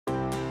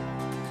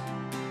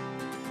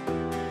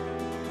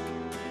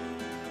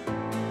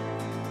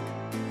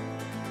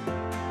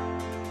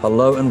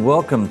Hello and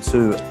welcome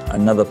to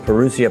another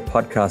Parousia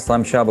podcast.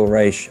 I'm Shabal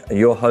Raish,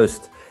 your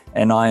host,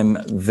 and I'm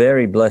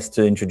very blessed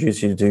to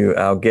introduce you to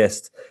our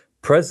guest,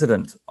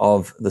 President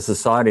of the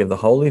Society of the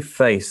Holy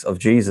Face of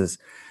Jesus.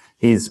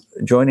 He's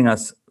joining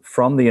us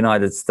from the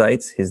United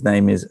States. His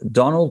name is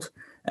Donald,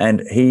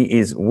 and he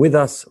is with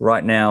us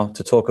right now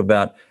to talk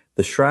about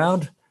the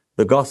Shroud,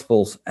 the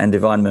Gospels, and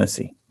Divine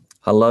Mercy.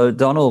 Hello,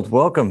 Donald.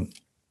 Welcome.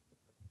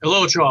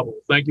 Hello, Shabal.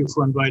 Thank you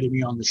for inviting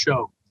me on the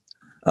show.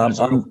 It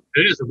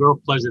is a real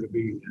pleasure to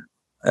be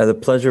here. The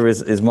pleasure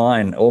is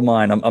mine, all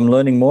mine. I'm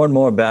learning more and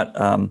more about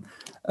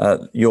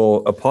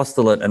your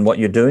apostolate and what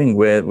you're doing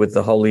with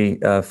the Holy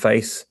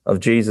Face of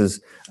Jesus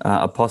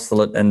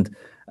apostolate. And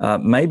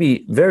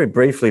maybe very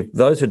briefly,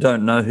 those who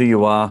don't know who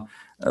you are,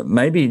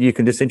 maybe you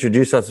can just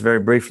introduce us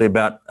very briefly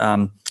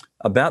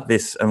about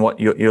this and what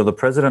you're the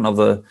president of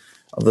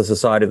the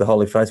Society of the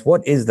Holy Face.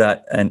 What is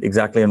that and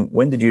exactly, and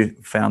when did you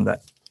found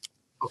that?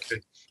 Okay.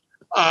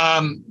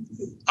 I'm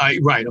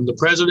the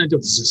president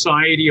of the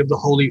Society of the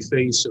Holy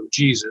Face of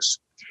Jesus.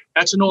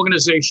 That's an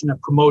organization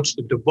that promotes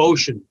the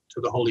devotion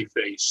to the Holy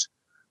Face.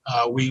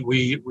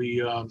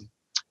 We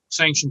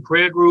sanction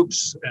prayer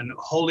groups and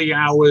holy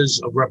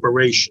hours of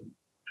reparation.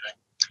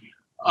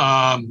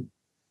 I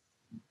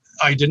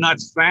did not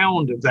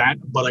found that,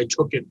 but I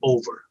took it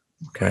over.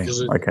 Okay.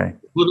 A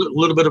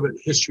little bit of a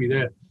history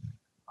there.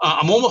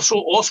 I'm also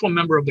a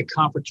member of the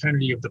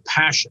Confraternity of the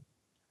Passion.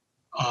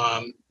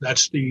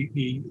 That's the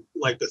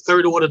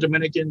Third Order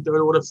Dominican,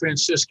 Third Order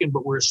Franciscan,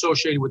 but we're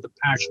associated with the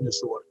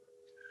Passionist Order.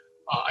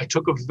 I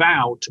took a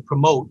vow to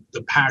promote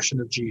the Passion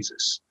of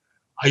Jesus.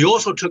 I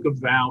also took a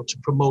vow to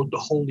promote the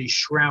Holy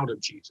Shroud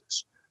of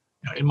Jesus.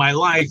 Now, in my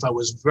life, I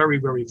was very,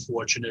 very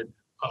fortunate.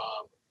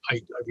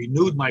 I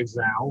renewed my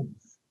vow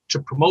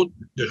to promote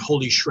the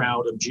Holy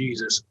Shroud of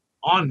Jesus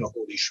on the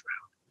Holy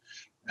Shroud.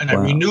 And wow.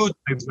 I renewed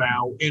my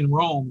vow in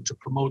Rome to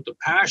promote the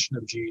Passion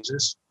of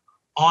Jesus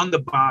on the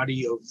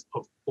body of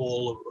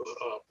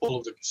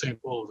St.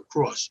 Paul of the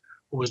Cross,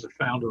 who was the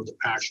founder of the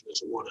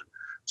Passionist Order.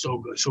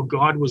 So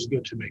God was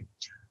good to me.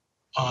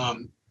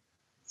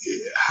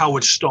 How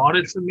it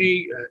started for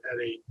me at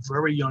a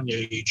very young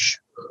age,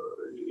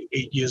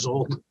 8 years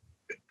old.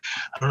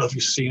 I don't know if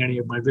you've seen any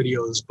of my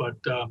videos, but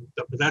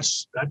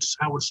that's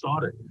how it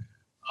started.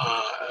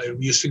 I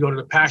used to go to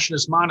the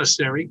Passionist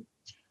Monastery,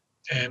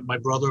 and my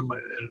brothers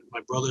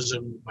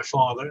and my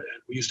father,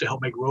 and we used to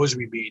help make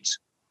rosary beads.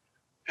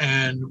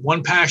 And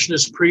one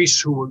Passionist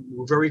priest who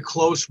we're very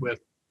close with,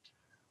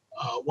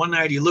 one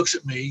night he looks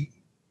at me,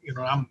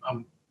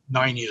 I'm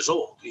 9 years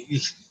old,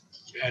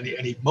 and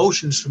he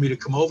motions for me to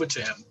come over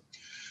to him.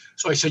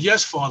 So I said,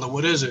 "Yes, Father,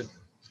 what is it?"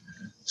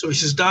 So he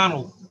says,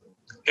 "Donald,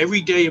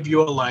 every day of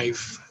your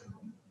life,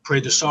 pray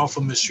the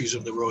sorrowful mysteries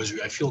of the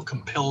Rosary. I feel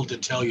compelled to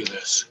tell you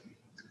this."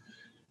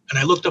 And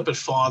I looked up at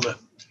Father,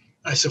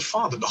 and I said,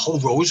 "Father, the whole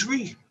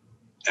Rosary?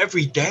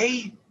 Every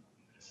day?"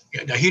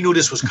 Yeah, now he knew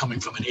this was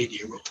coming from an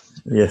 8-year-old.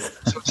 Yes.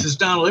 So it says,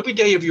 "Donald, every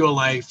day of your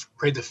life,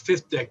 pray the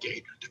 5th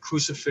decade, the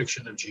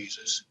crucifixion of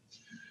Jesus."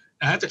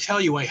 Now, I have to tell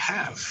you, I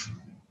have.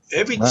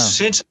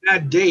 Since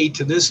that day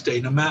to this day,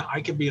 no matter,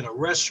 I could be in a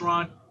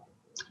restaurant,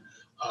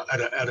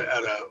 at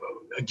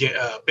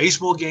a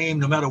baseball game,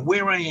 no matter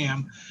where I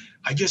am,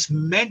 I just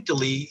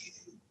mentally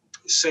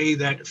say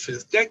that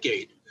 5th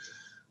decade.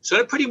 So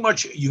that pretty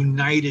much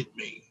united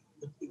me,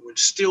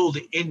 instilled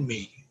in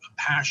me a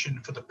passion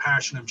for the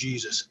Passion of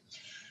Jesus.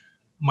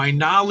 My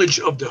knowledge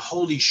of the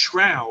Holy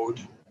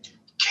Shroud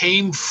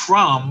came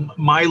from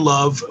my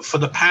love for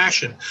the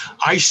Passion.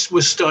 I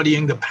was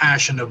studying the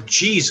Passion of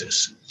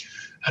Jesus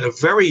at a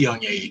very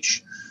young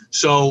age.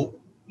 So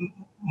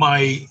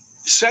my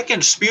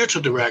second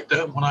spiritual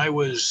director, when I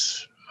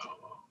was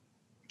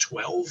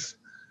 12,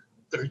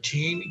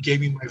 13, gave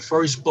me my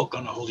first book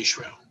on the Holy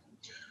Shroud,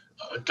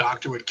 a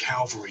doctor at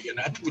Calvary. And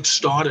that's what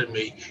started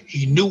me.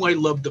 He knew I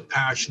loved the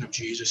Passion of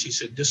Jesus. He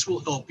said, "This will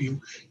help you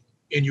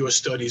in your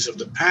studies of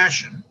the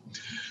Passion."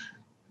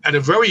 At a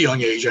very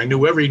young age, I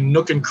knew every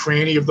nook and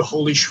cranny of the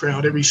Holy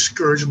Shroud, every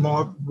scourge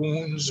mark,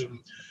 wounds. And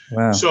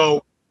wow.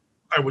 So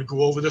I would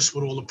go over this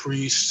with all the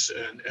priests,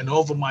 and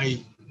over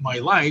my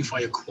life,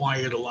 I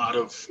acquired a lot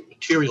of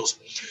materials.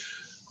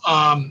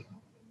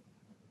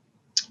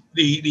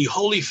 The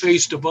Holy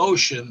Face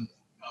devotion,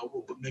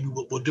 maybe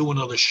we'll do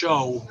another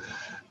show,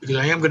 because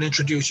I am going to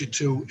introduce you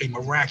to a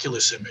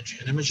miraculous image,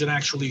 an image that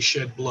actually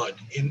shed blood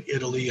in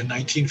Italy in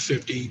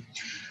 1950.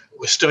 It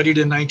was studied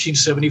in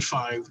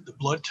 1975. The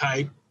blood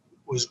type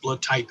was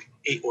blood type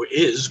A, or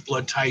is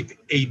blood type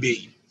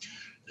AB,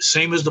 the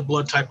same as the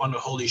blood type on the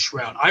Holy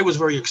Shroud. I was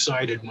very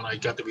excited when I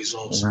got the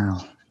results.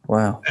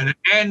 Wow.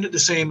 And the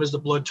same as the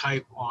blood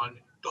type on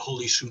the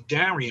Holy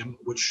Sudarium,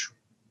 which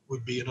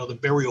would be another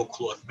burial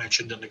cloth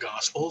mentioned in the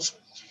Gospels,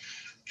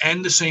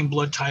 and the same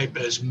blood type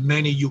as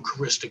many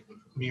Eucharistic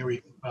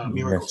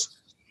miracles.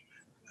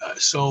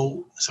 Yes.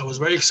 So I was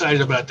very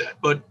excited about that.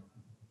 But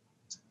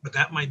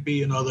that might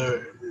be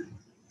another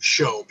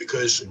show,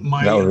 because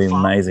my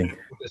amazing.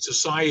 The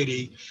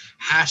society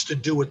has to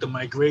do with the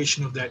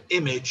migration of that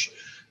image,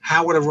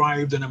 how it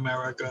arrived in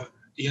America,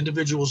 the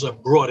individuals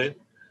that brought it,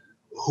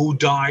 who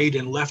died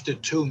and left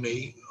it to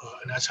me,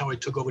 and that's how I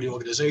took over the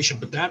organization.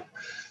 But that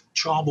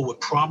Charbel would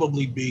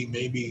probably be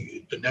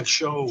maybe the next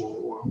show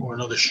or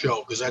another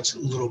show, because that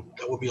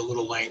would be a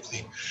little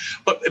lengthy.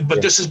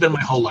 But this has been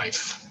my whole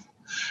life,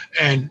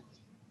 and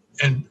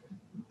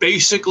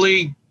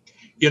basically,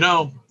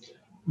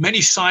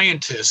 many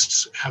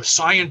scientists have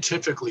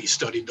scientifically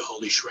studied the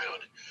Holy Shroud.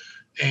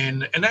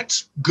 And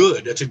that's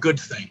good. That's a good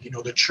thing.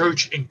 The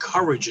church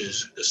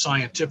encourages the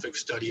scientific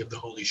study of the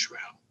Holy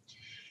Shroud.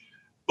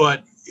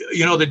 But,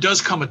 there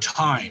does come a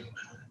time,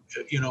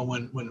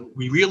 when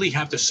we really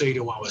have to say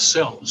to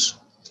ourselves,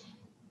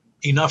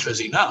 enough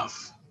is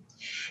enough.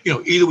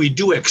 Either we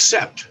do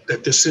accept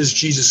that this is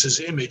Jesus's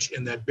image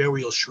in that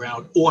burial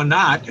shroud or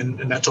not,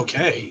 and that's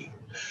okay.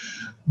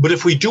 But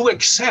if we do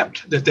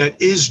accept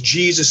that is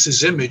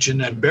Jesus's image in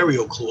that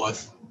burial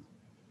cloth,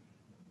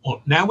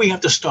 well, now we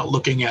have to start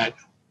looking at,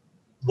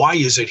 why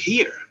is it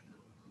here?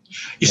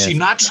 You see,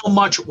 not so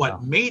much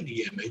what made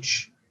the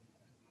image,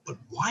 but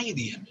why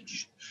the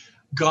image.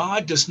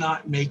 God does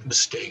not make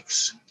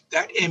mistakes.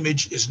 That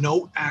image is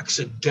no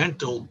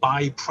accidental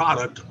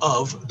byproduct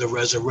of the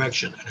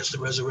resurrection. And it's the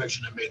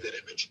resurrection that made that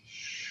image.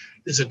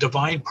 There's a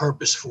divine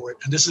purpose for it.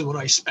 And this is what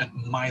I spent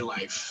my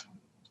life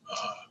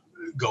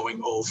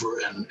going over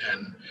and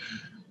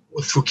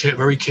through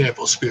very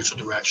careful spiritual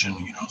direction,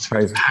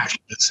 through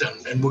passions.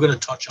 And we're going to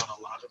touch on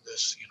a lot of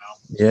this,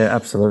 Yeah,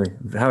 absolutely.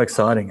 How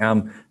exciting.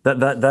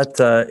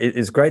 That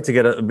is great to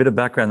get a bit of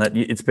background, that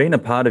it's been a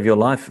part of your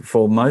life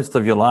for most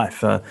of your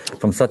life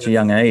from such a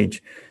young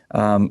age.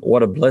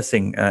 What a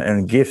blessing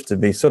and a gift to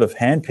be sort of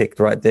handpicked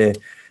right there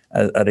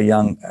as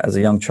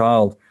a young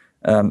child.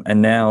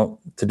 And now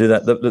to do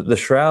that, the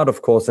shroud,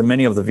 of course, and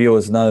many of the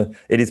viewers know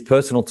it is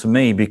personal to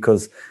me,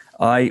 because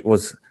I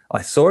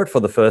saw it for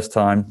the first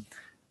time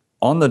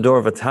on the door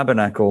of a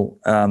tabernacle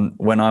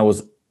when I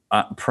was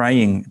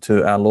praying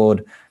to our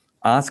Lord,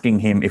 asking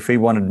him if he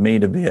wanted me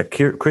to be a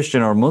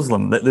Christian or a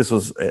Muslim. This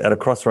was at a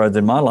crossroads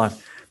in my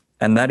life.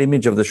 And that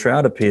image of the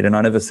shroud appeared, and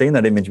I'd never seen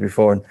that image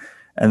before.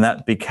 And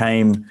that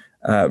became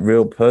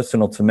real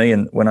personal to me.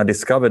 And when I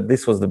discovered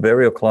this was the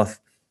burial cloth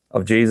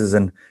of Jesus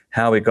and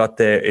how he got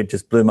there, it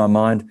just blew my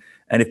mind.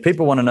 And if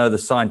people want to know the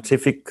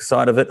scientific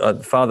side of it,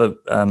 Father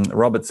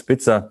Robert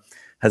Spitzer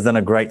has done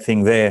a great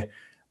thing there.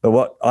 But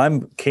what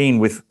I'm keen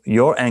with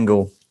your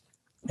angle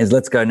is,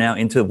 let's go now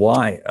into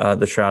why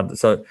the shroud.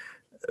 So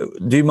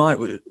do you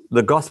mind,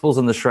 the Gospels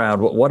and the shroud,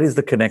 what is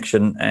the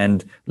connection?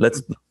 And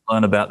let's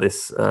learn about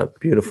this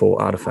beautiful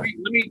artifact.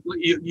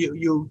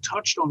 You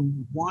touched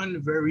on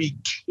one very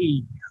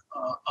key.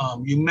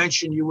 You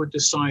mentioned you were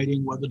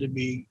deciding whether to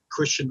be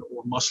Christian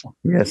or Muslim.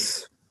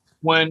 Yes.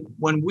 When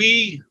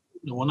we,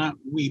 well, not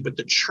we, but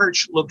the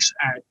church looks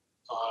at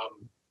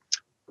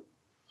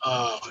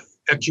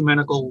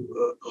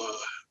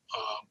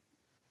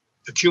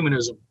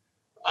ecumenism,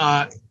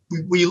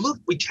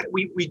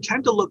 we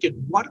tend to look at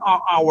what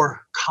are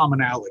our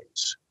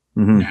commonalities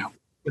now.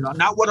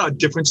 Not what our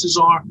differences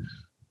are,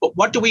 but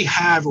what do we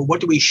have or what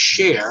do we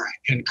share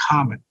in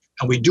common?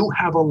 And we do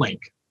have a link,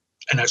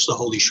 and that's the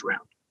Holy Shroud.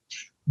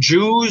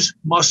 Jews,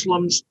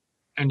 Muslims,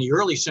 and the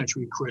early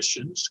century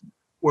Christians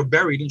were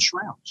buried in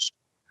shrouds.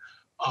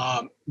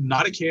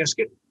 Not a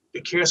casket.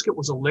 The casket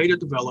was a later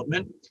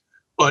development,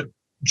 but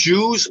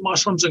Jews,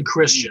 Muslims, and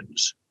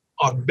Christians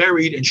are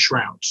buried in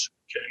shrouds,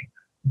 okay?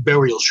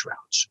 Burial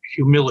shrouds.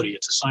 Humility,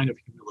 it's a sign of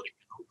humility.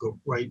 Go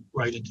right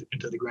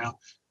into the ground.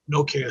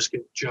 No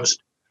casket,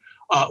 just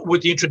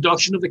with the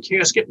introduction of the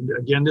casket,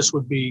 again, this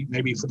would be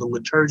maybe for the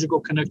liturgical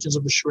connections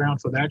of the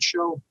shroud for that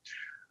show.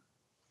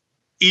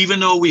 Even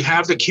though we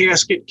have the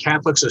casket,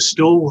 Catholics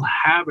still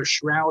have a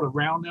shroud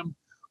around them.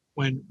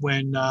 When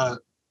the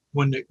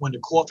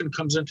coffin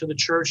comes into the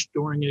church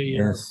during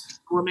a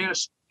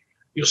mass,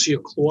 you'll see a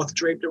cloth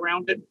draped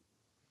around it.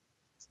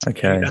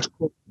 Okay. That's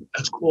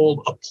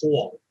called a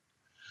pall.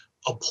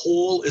 A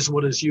pall is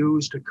what is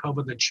used to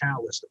cover the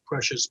chalice, the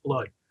precious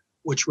blood,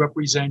 which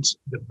represents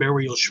the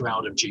burial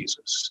shroud of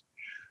Jesus.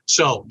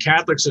 So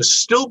Catholics are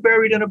still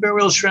buried in a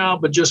burial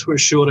shroud, but just for a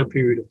shorter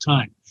period of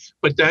time.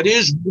 But that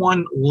is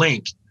one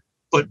link,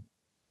 but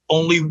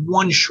only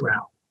one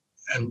shroud.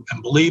 And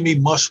believe me,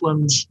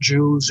 Muslims,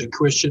 Jews, and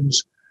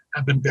Christians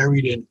have been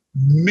buried in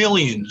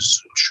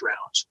millions of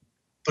shrouds,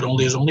 but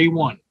there's only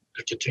one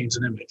that contains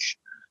an image.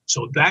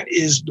 So that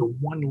is the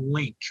one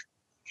link,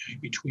 okay,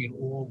 between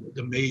all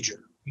the major,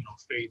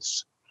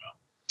 faiths.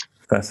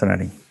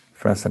 Fascinating.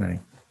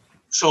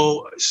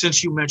 So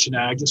since you mentioned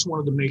that, I just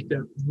wanted to make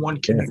that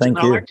one connection.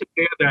 Thank you.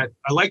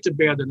 I like to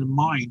bear that in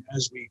mind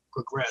as we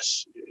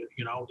progress,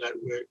 that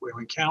we're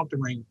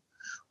encountering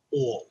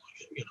all,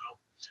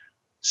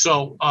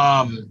 So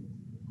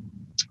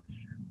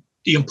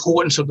the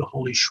importance of the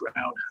Holy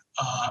Shroud.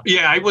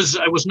 I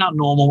was not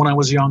normal when I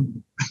was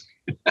young.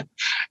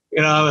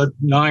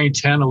 9,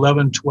 10,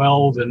 11,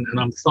 12, and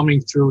I'm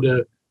thumbing through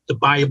the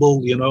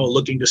Bible,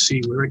 looking to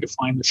see where I could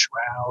find the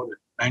shroud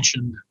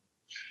mentioned.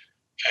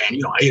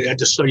 And, I had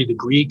to study the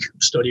Greek,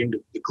 studying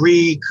the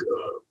Greek,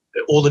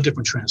 all the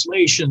different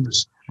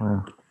translations.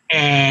 Wow.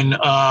 And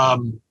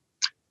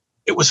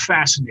it was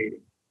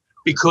fascinating.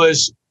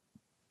 Because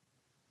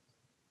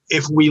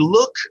if we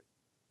look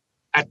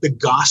at the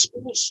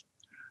Gospels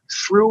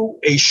through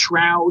a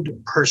shroud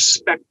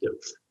perspective,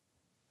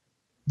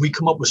 we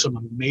come up with some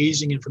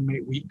amazing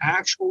information. We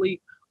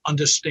actually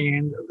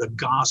understand the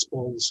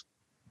Gospels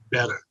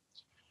better.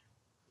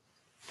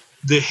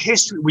 The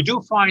history, we do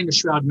find the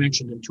shroud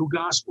mentioned in two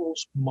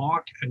Gospels,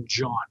 Mark and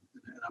John.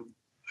 And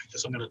I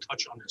guess I'm going to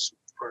touch on this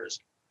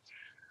first.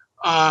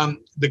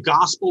 The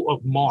Gospel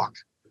of Mark.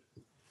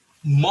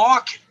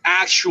 Mark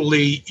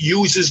actually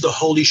uses the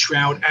Holy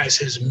Shroud as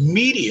his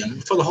medium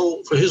for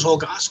his whole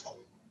gospel.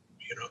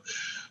 You know,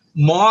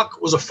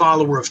 Mark was a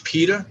follower of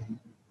Peter.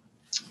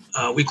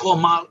 We call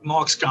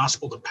Mark's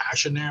gospel the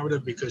Passion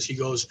narrative because he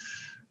goes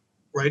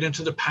right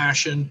into the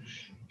Passion,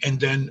 and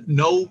then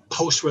no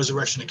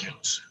post-resurrection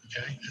accounts.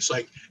 Okay, it's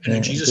like, and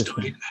then Jesus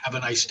died. Have a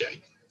nice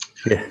day.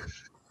 Yeah.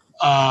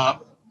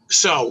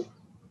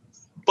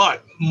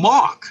 But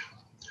Mark,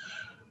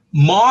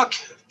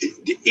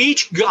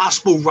 each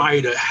gospel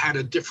writer had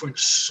a different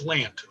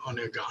slant on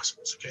their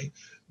gospels. Okay,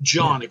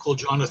 John, they called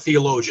John a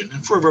theologian,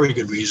 and for a very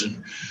good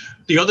reason.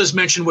 The others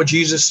mention what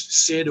Jesus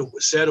said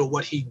or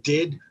what he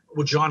did.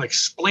 Well, John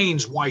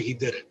explains why he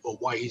did it or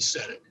why he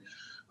said it.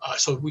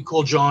 So we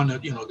call John,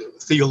 the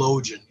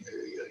theologian.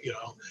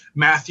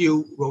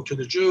 Matthew wrote to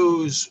the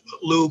Jews.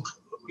 Luke,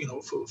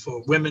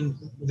 for women,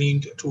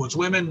 leaned towards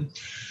women.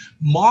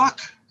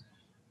 Mark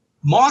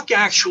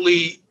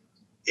actually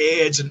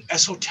adds an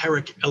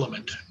esoteric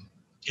element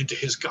into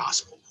his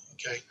gospel,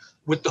 okay,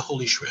 with the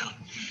Holy Shroud.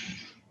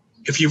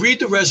 If you read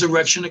the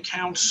resurrection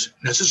accounts,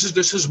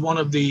 this is one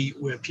of the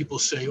where people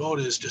say, oh,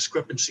 there's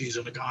discrepancies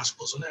in the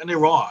Gospels, and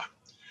there are,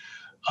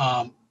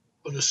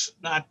 but it's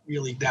not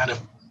really that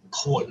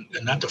important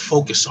and not to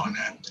focus on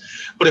that.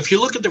 But if you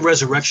look at the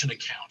resurrection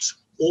accounts,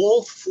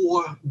 all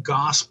four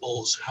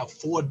Gospels have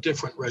four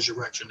different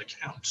resurrection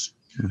accounts.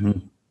 Mm-hmm.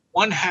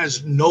 One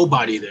has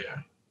nobody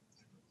there.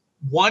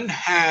 One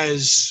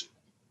has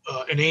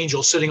an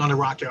angel sitting on a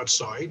rock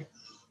outside.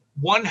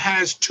 One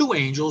has two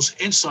angels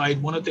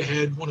inside, one at the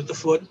head, one at the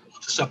foot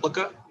of the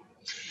sepulcher.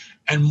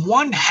 And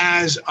one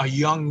has a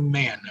young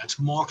man. That's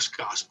Mark's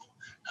gospel.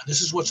 Now,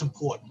 this is what's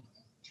important.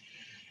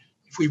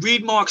 If we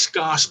read Mark's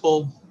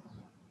gospel,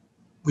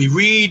 we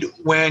read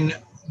when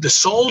the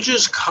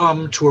soldiers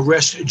come to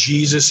arrest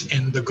Jesus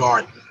in the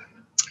garden.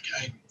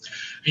 Okay?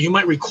 And you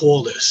might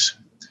recall this.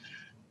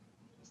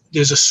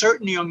 There's a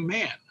certain young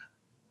man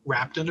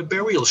wrapped in a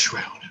burial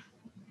shroud.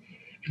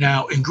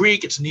 Now, in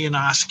Greek, it's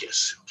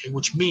neonaskis, okay,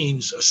 which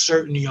means a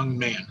certain young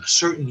man, a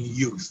certain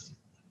youth.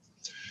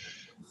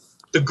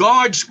 The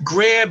guards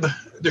grab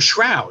the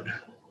shroud.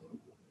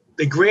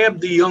 They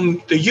grab the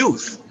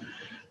youth,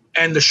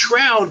 and the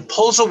shroud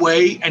pulls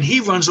away, and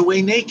he runs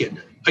away naked.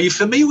 Are you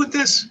familiar with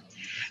this?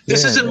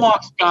 This is in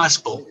Mark's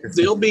gospel.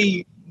 There'll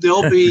be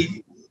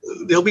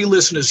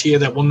listeners here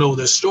that will know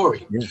this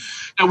story. Yeah.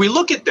 Now we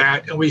look at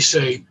that and we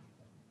say,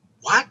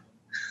 what?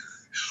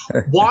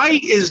 Why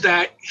is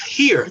that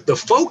here? The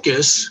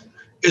focus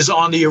is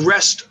on the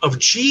arrest of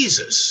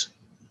Jesus.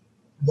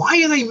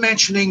 Why are they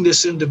mentioning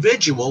this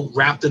individual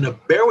wrapped in a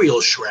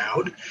burial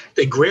shroud?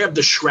 They grab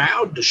the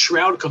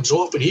shroud comes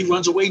off, and he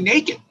runs away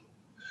naked.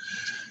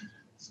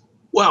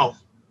 Well,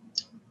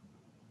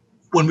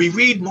 when we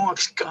read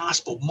Mark's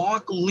gospel,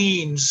 Mark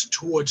leans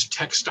towards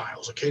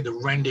textiles, okay, the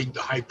rending,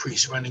 the high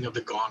priest rending of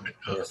the garment,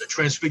 the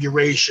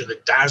transfiguration, the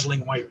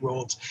dazzling white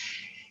robes.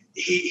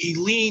 He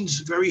leans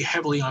very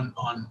heavily on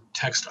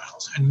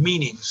textiles and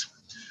meanings.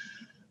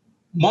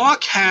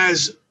 Mark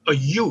has a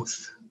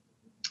youth.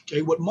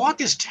 Okay, what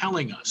Mark is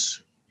telling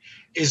us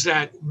is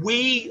that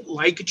we,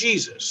 like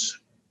Jesus,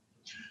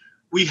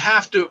 we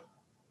have to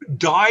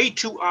die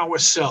to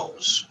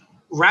ourselves,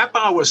 wrap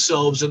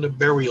ourselves in the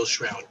burial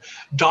shroud,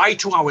 die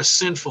to our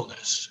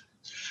sinfulness.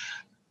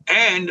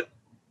 And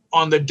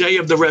on the day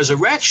of the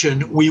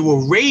resurrection, we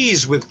will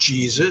raise with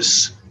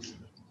Jesus,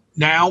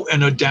 now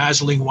in a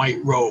dazzling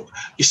white robe.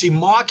 You see,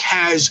 Mark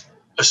has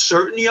a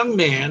certain young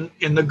man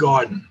in the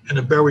garden in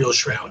a burial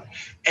shroud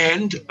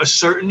and a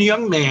certain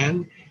young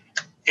man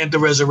in the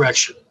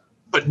resurrection,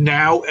 but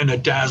now in a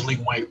dazzling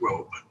white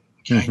robe.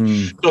 Okay,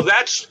 So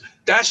that's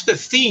the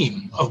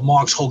theme of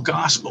Mark's whole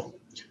gospel.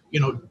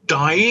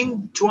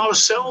 Dying to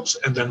ourselves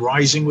and then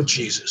rising with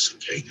Jesus.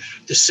 Okay,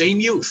 the same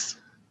youth,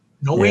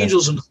 no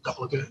angels in the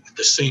sepulcher,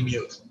 the same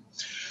youth.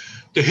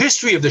 The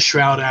history of the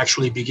shroud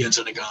actually begins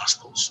in the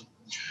Gospels.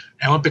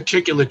 Now, in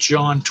particular,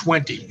 John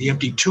 20, the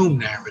empty tomb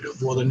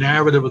narrative, or the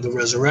narrative of the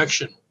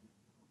resurrection.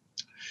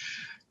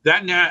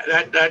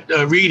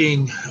 That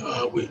reading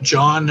with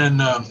John and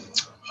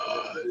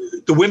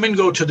the women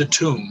go to the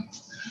tomb.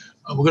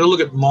 We're going to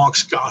look at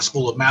Mark's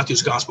gospel or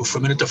Matthew's gospel for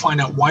a minute to find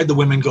out why the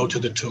women go to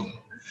the tomb.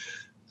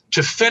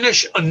 To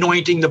finish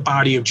anointing the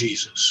body of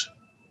Jesus.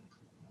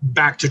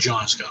 Back to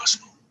John's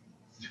gospel.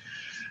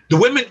 The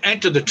women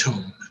enter the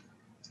tomb.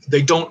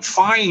 They don't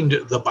find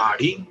the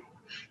body,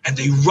 and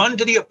they run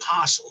to the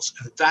apostles,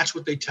 and that's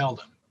what they tell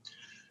them.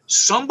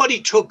 Somebody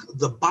took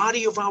the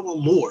body of our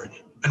Lord,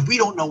 and we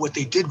don't know what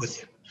they did with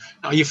him.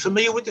 Now, are you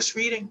familiar with this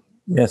reading?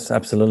 Yes,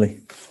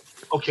 absolutely.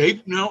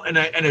 Okay, no, and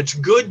it's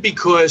good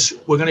because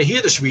we're going to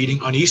hear this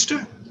reading on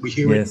Easter. We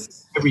hear it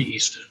every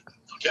Easter.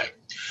 Okay,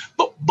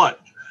 but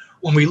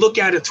when we look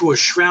at it through a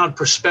shroud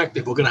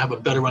perspective, we're going to have a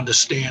better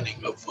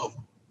understanding of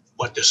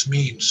what this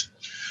means.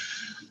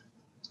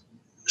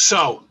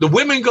 So the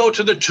women go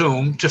to the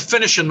tomb to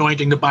finish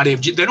anointing the body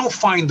of Jesus. They don't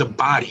find the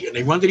body, and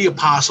they run to the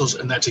apostles,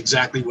 and that's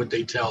exactly what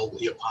they tell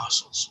the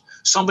apostles.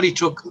 Somebody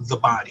took the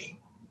body.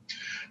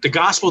 The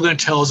gospel then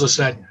tells us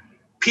that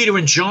Peter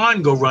and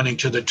John go running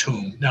to the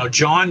tomb. Now,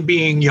 John,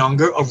 being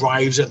younger,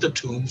 arrives at the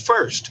tomb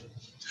first.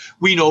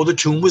 We know the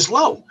tomb was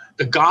low.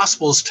 The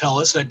Gospels tell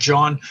us that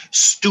John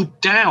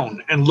stooped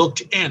down and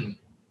looked in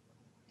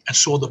and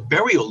saw the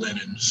burial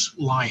linens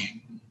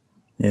lying.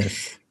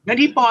 Yes. Then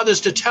he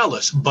bothers to tell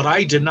us, but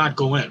I did not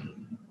go in.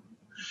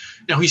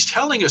 Now, he's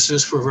telling us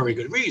this for a very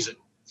good reason.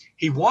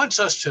 He wants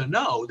us to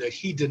know that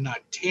he did not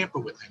tamper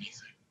with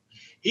anything.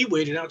 He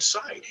waited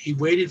outside. He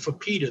waited for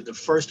Peter, the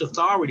first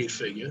authority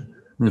figure,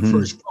 the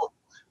first pope,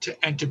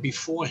 to enter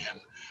before him.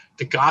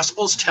 The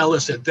Gospels tell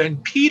us that then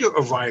Peter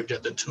arrived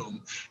at the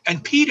tomb,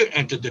 and Peter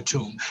entered the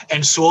tomb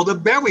and saw the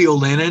burial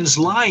linens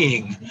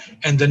lying,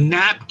 and the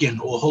napkin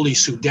or holy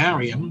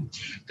sudarium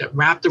that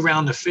wrapped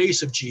around the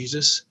face of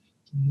Jesus,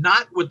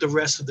 not with the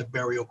rest of the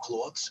burial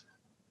cloths,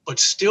 but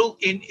still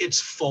in its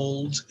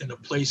folds in a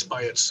place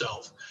by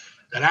itself.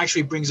 That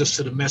actually brings us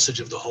to the message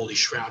of the Holy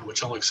Shroud,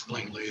 which I'll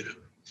explain later.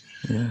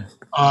 Yeah.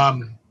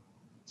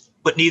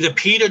 But neither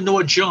Peter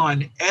nor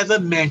John ever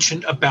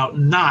mentioned about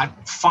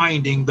not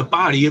finding the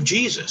body of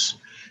Jesus.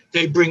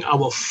 They bring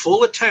our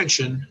full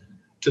attention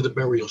to the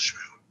burial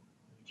shroud,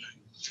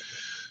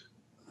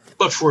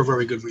 but for a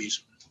very good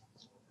reason.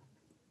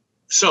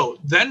 So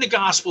then the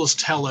Gospels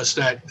tell us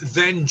that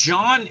then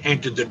John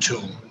entered the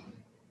tomb,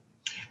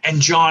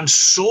 and John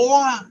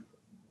saw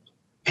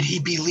and he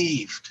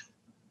believed.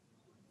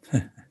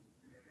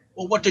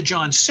 Well, what did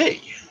John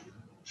say?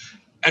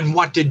 And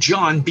what did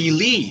John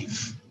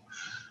believe?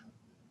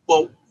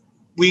 Well,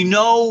 we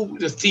know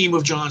the theme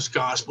of John's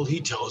gospel.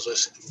 He tells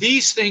us,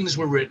 these things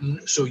were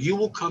written so you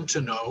will come to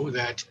know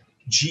that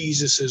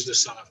Jesus is the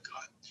Son of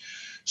God.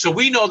 So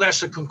we know that's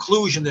the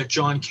conclusion that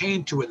John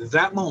came to at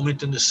that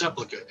moment in the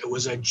sepulcher. It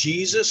was that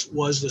Jesus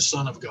was the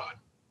Son of God.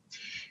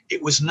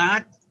 It was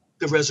not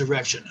the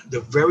resurrection.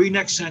 The very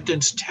next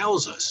sentence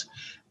tells us,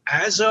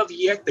 as of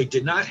yet, they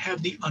did not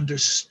have the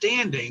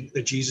understanding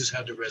that Jesus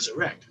had to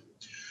resurrect.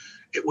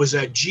 It was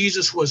that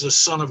Jesus was the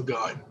Son of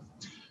God.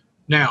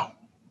 Now,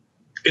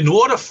 in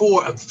order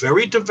for a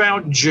very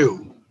devout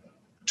Jew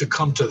to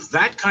come to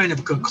that kind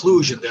of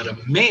conclusion that a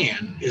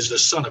man is the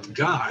Son of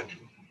God,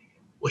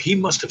 well, he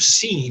must have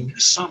seen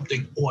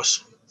something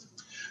awesome.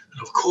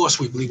 And of course,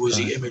 we believe it was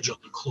the image on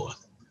the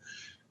cloth.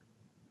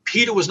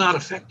 Peter was not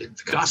affected.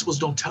 The Gospels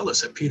don't tell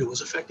us that Peter was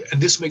affected. And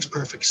this makes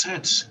perfect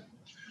sense.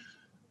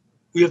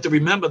 We have to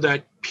remember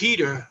that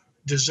Peter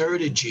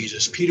deserted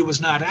Jesus. Peter was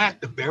not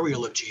at the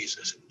burial of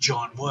Jesus.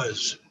 John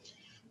was.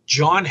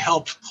 John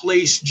helped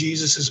place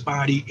Jesus's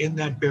body in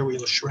that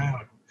burial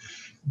shroud.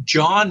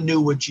 John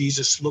knew what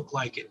Jesus looked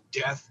like in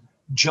death.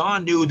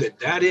 John knew that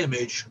that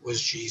image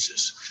was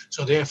Jesus.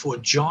 So therefore,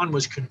 John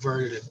was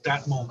converted at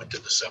that moment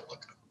in the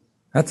sepulcher.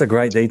 That's a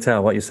great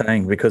detail, what you're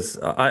saying, because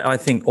I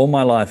think all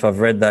my life I've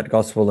read that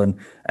gospel and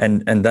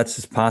that's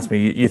just past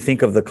me. You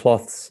think of the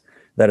cloths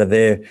that are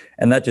there,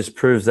 and that just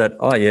proves that,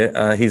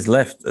 he's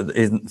left.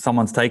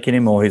 Someone's taken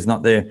him or he's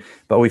not there.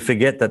 But we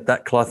forget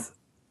that cloth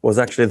was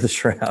actually the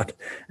shroud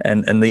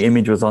and the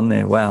image was on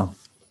there. Wow.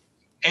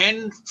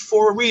 And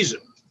for a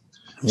reason.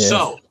 Yes.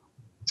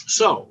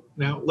 So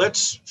now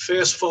let's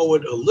fast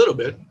forward a little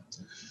bit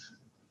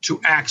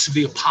to Acts of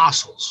the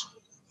Apostles.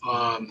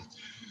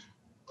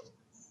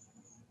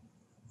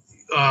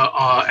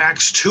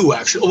 Acts 2,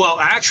 actually.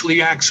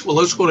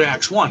 Let's go to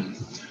Acts 1.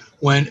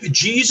 When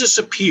Jesus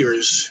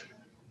appears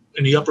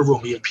in the upper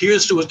room, he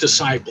appears to his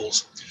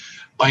disciples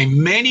by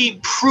many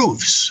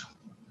proofs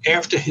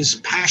after his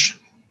passion.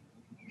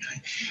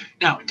 Okay?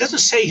 Now, it doesn't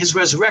say his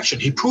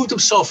resurrection. He proved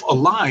himself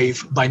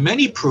alive by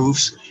many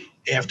proofs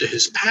after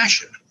his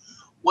passion.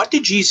 What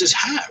did Jesus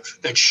have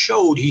that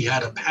showed he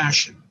had a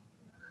passion?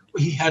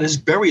 Well, he had his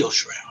burial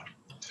shroud.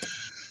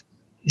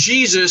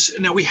 Jesus,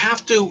 now we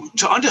have to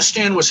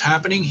understand what's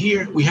happening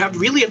here, we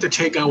really have to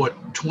take our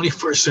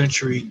 21st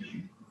century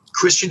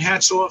Christian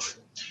hats off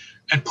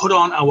and put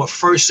on our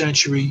first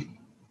century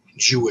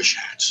Jewish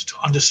hats to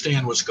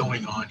understand what's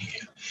going on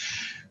here.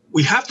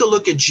 We have to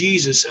look at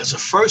Jesus as a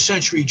first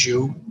century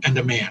Jew and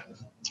a man,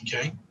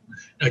 okay?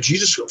 Now,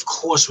 Jesus, of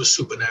course, was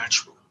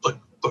supernatural,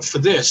 but for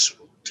this,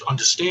 to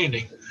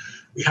understanding,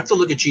 we have to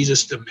look at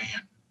Jesus, the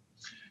man.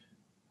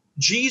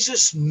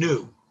 Jesus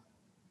knew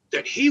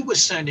that he was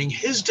sending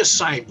his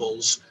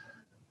disciples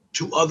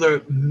to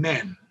other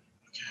men,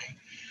 okay,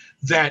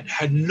 that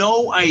had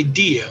no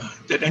idea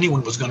that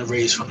anyone was going to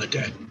raise from the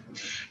dead.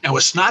 Now,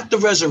 it's not the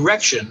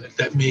resurrection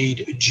that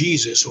made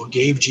Jesus or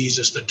gave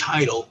Jesus the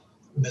title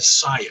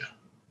Messiah.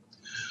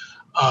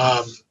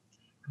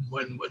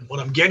 What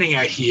I'm getting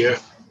at here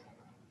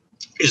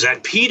is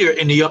that Peter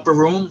in the upper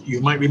room, you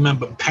might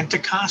remember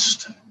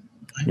Pentecost.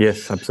 Right?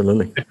 Yes,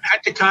 absolutely. At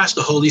Pentecost,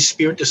 the Holy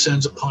Spirit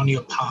descends upon the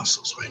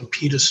apostles, right? And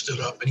Peter stood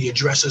up and he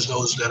addresses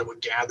those that were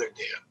gathered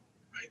there,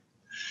 right?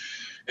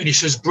 And he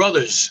says,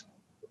 brothers,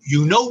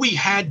 you know we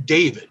had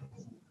David.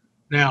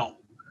 Now,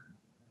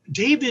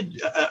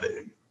 David,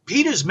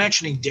 Peter's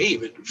mentioning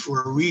David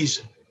for a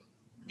reason,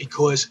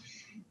 because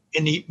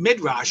in the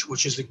Midrash,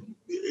 which is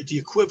the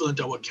equivalent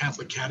of a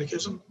Catholic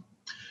catechism,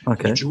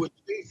 the Jewish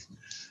faith,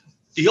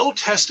 the Old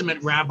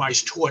Testament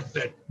rabbis taught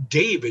that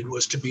David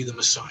was to be the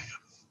Messiah.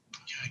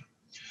 Okay,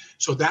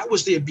 so that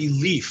was their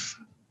belief.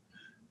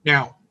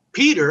 Now,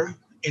 Peter,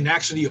 in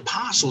Acts of the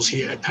Apostles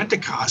here at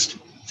Pentecost,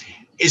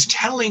 is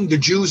telling the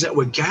Jews that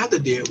were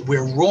gathered there,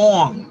 we're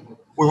wrong.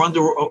 We're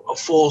under a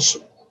false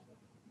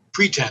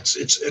pretense.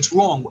 It's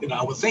wrong in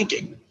our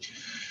thinking.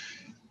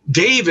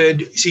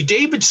 David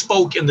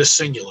spoke in the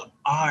singular.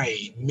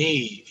 I,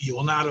 me, you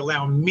will not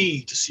allow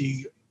me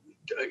to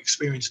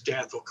experience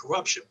death or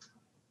corruption.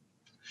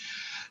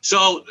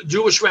 So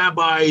Jewish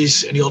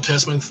rabbis in the Old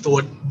Testament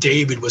thought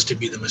David was to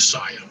be the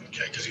Messiah,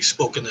 okay, because he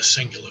spoke in the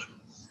singular.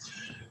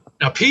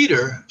 Now,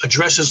 Peter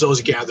addresses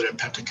those gathered at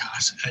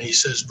Pentecost, and he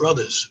says,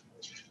 brothers,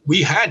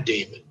 we had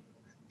David.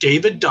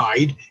 David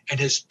died, and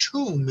his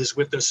tomb is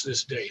with us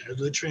this day. And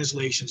the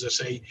translations that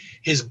say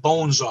his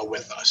bones are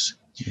with us,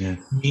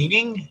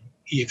 meaning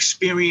he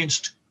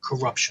experienced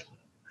corruption.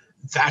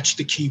 That's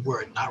the key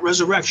word, not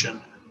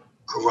resurrection,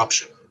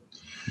 corruption.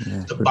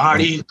 The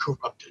body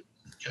corrupted,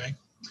 okay?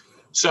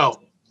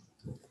 So,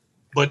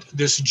 but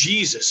this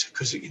Jesus,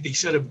 because he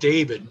said of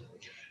David,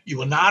 you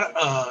will not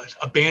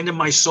abandon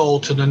my soul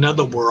to the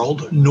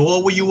netherworld,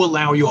 nor will you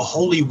allow your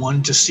Holy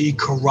One to see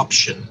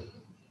corruption.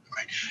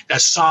 Right?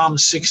 That's Psalm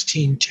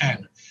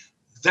 16:10.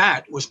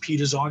 That was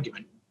Peter's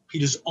argument.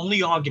 Peter's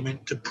only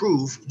argument to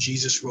prove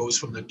Jesus rose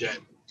from the dead.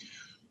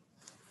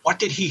 What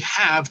did he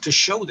have to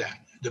show that?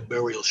 The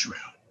burial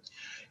shroud.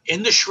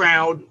 In the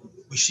shroud,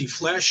 we see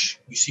flesh,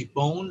 we see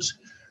bones.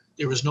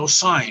 There is no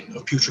sign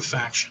of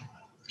putrefaction.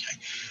 Okay.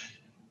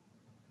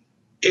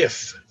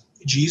 If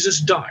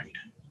Jesus died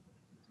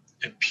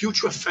and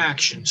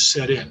putrefaction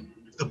set in,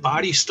 the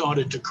body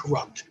started to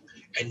corrupt,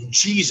 and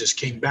Jesus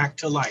came back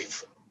to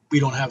life, we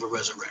don't have a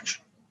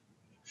resurrection.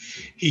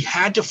 He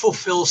had to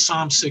fulfill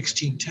Psalm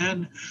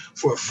 16:10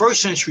 for a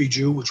first century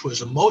Jew, which was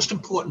the most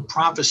important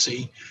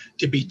prophecy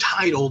to be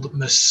titled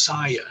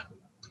Messiah.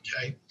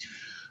 Okay,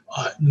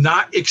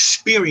 not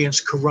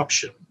experience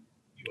corruption.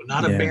 You will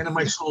not abandon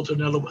my soul to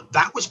another one.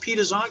 That was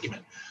Peter's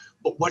argument.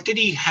 But what did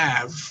he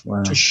have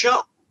to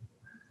show?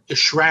 The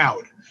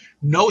shroud.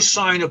 No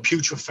sign of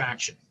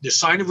putrefaction. The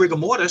sign of rigor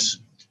mortis,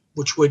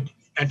 which would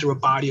enter a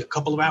body a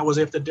couple of hours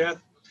after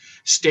death,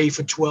 stay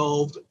for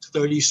 12 to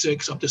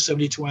 36, up to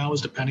 72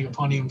 hours, depending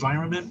upon the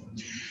environment.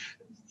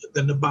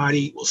 Then the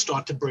body will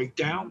start to break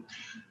down.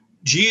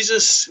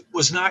 Jesus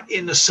was not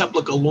in the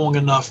sepulcher long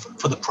enough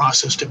for the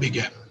process to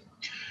begin.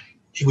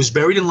 He was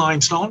buried in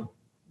limestone,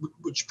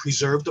 which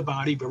preserved the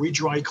body, very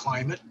dry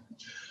climate.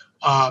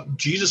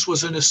 Jesus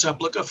was in the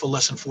sepulcher for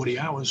less than 40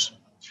 hours.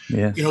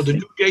 Yes. You know, the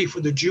new day for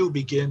the Jew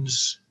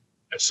begins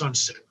at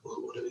sunset,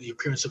 the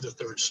appearance of the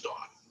third star.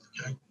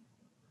 Okay.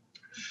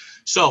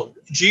 So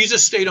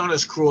Jesus stayed on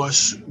his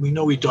cross. We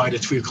know he died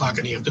at 3 o'clock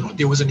in the afternoon.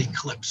 There was an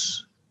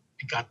eclipse.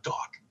 It got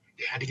dark.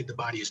 They had to get the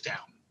bodies down.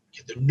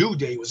 The new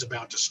day was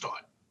about to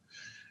start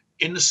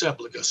in the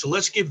sepulcher. So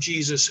let's give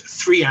Jesus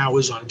 3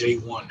 hours on day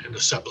 1 in the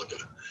sepulcher,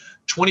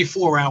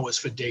 24 hours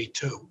for day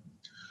 2.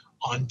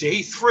 On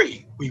day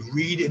 3, we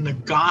read in the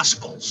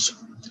Gospels,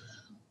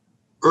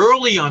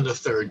 early on the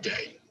third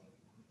day,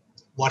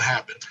 what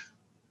happened?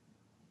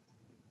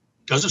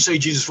 Doesn't say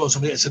Jesus rose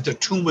from the dead. It said the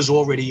tomb was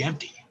already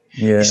empty.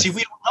 Yes. You see,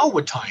 we don't know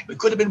what time. It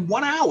could have been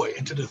 1 hour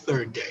into the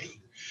third day.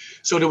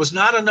 So there was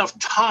not enough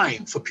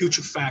time for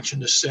putrefaction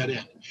to set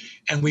in.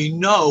 And we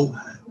know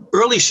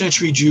early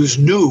century Jews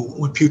knew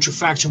when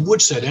putrefaction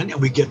would set in,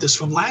 and we get this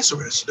from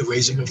Lazarus, the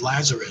raising of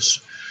Lazarus.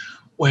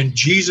 When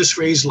Jesus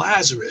raised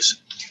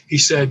Lazarus, he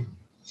said,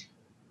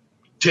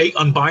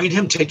 unbind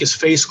him, take his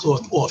face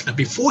cloth off. Now,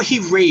 before he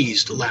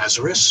raised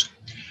Lazarus,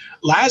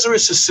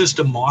 Lazarus'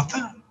 sister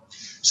Martha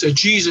said,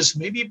 Jesus,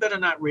 maybe you better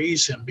not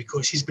raise him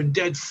because he's been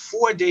dead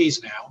 4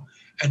 days now,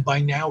 and by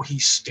now he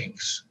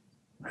stinks.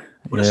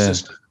 What a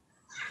sister.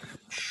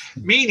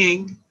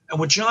 Meaning, and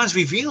what John's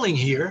revealing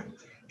here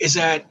is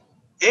that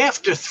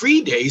after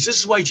 3 days, this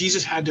is why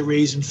Jesus had to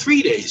raise in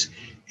 3 days.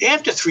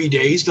 After 3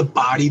 days, the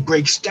body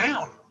breaks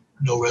down.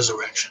 No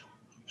resurrection.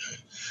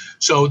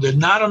 So there's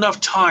not enough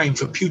time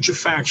for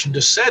putrefaction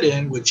to set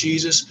in with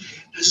Jesus.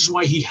 This is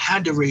why he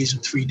had to raise in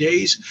 3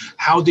 days.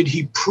 How did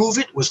he prove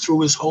it? Was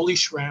through his holy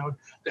shroud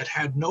that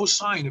had no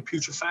sign of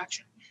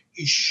putrefaction.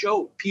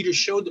 Peter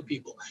showed the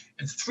people,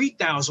 and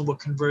 3,000 were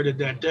converted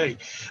that day.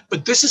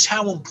 But this is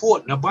how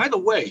important. Now, by the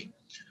way,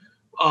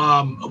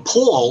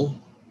 Paul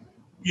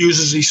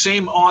uses the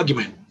same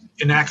argument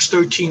in Acts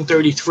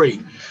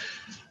 13:33.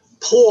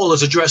 Paul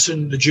is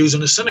addressing the Jews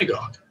in the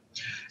synagogue,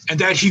 and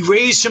that he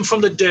raised him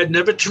from the dead,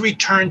 never to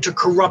return to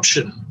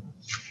corruption.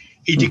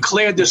 He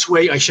declared this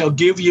way, I shall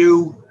give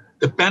you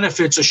the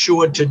benefits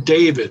assured to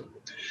David,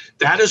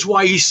 That is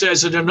why he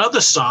says in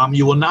another psalm,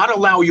 you will not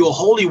allow your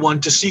Holy One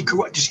to see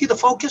corruption. Do you see the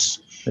focus?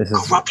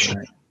 Corruption.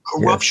 Right.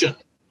 Corruption.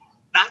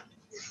 Yes.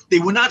 They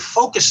were not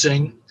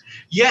focusing,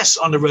 yes,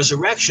 on the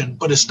resurrection,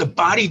 but it's the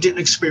body didn't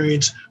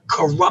experience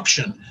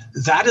corruption.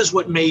 That is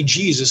what made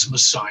Jesus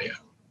Messiah.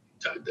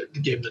 That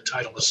gave him the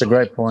title Messiah. That's a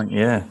great point.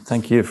 Yeah.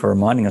 Thank you for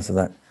reminding us of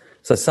that.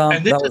 So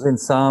that was in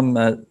Psalm,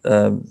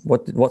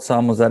 what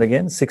Psalm was that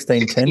again?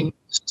 16:10?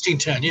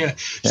 16:10, yeah.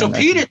 So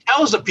Peter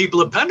tells the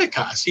people of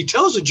Pentecost, he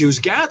tells the Jews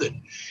gathered,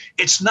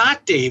 it's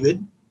not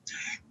David,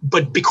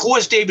 but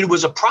because David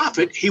was a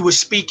prophet, he was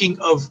speaking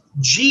of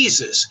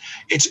Jesus.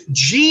 It's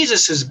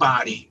Jesus's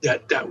body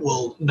that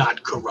will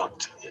not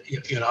corrupt,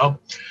 you know.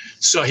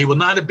 So he will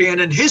not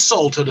abandon his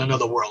soul to the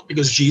nether world,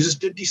 because Jesus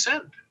did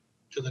descend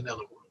to the nether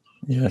world.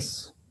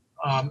 Yes.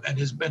 And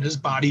his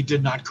body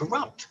did not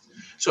corrupt.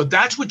 So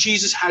that's what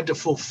Jesus had to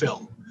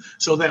fulfill.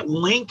 So that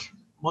link,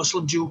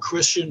 Muslim, Jew,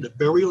 Christian, the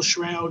burial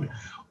shroud,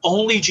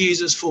 only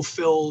Jesus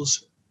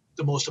fulfills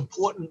the most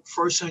important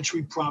first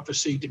century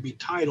prophecy to be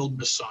titled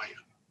Messiah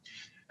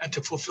and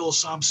to fulfill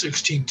Psalm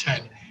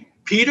 16:10.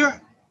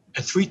 Peter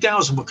and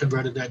 3,000 were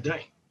converted that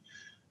day.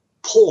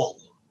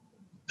 Paul,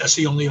 that's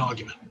the only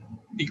argument.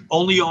 The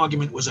only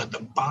argument was that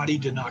the body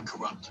did not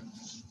corrupt.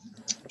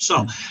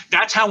 So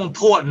that's how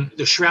important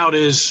the shroud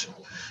is,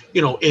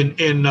 you know, in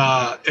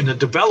the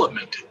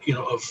development, you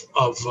know,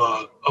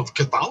 of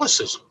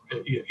Catholicism,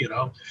 you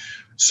know.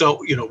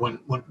 So, you know,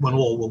 when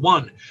all were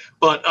one.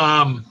 But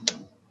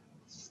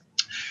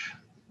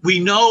we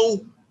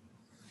know,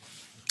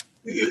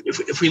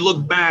 if we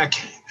look back,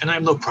 and I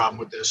have no problem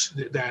with this,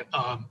 that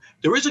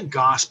there is a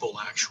gospel,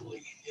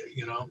 actually,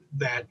 you know,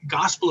 that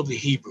Gospel of the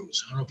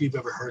Hebrews. I don't know if you've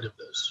ever heard of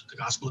this, the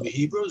Gospel of the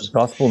Hebrews.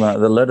 Gospel, no,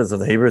 the letters of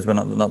the Hebrews, but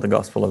not the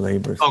Gospel of the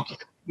Hebrews. Okay.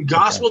 The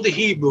Gospel of the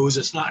Hebrews,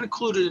 it's not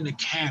included in the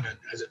canon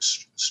as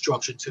it's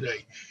structured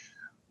today.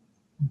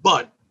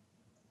 But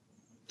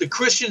the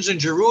Christians in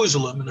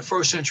Jerusalem in the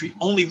first century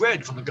only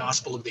read from the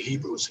Gospel of the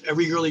Hebrews.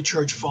 Every early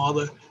church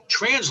father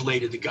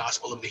translated the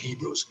Gospel of the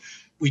Hebrews.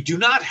 We do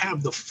not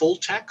have the full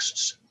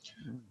texts.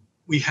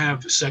 We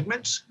have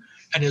segments.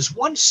 And there's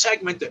one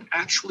segment that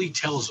actually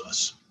tells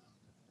us,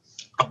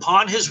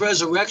 upon his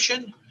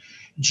resurrection,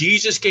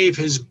 Jesus gave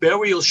his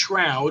burial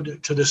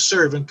shroud to the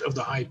servant of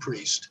the high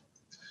priest.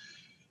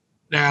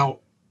 Now,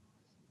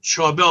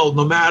 Charbel,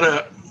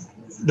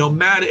 no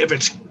matter if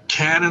it's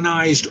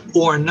canonized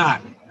or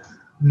not,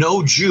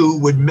 no Jew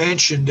would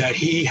mention that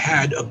he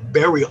had a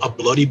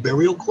bloody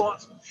burial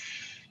cloth.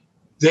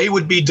 They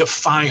would be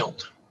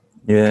defiled.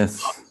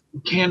 Yes.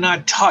 You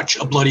cannot touch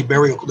a bloody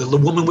burial cloth. The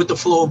woman with the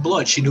flow of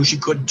blood, she knew she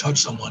couldn't touch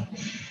someone.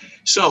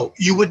 So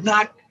you would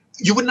not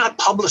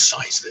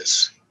publicize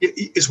this,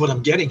 is what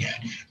I'm getting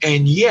at.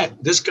 And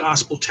yet this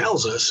gospel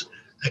tells us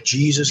that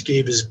Jesus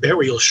gave his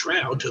burial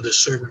shroud to the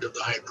servant of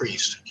the high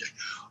priest,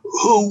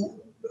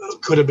 who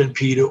could have been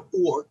Peter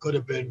or could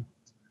have been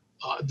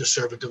the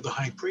servant of the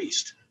high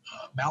priest,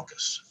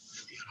 Malchus.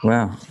 You know?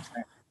 Wow.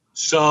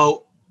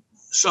 So,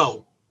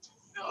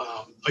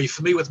 are you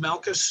familiar with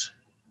Malchus?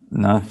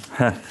 No.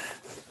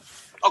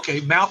 Okay,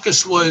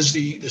 Malchus was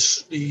the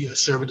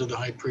servant of the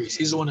high priest.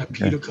 He's the one that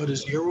Peter cut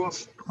his ear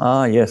off.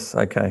 Ah, yes.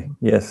 Okay.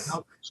 Yes.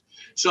 Malchus.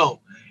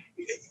 So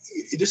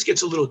this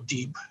gets a little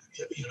deep,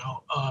 you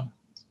know.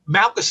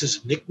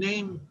 Malchus's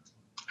nickname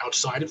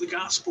outside of the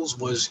Gospels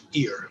was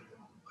Ear.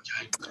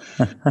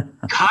 Okay.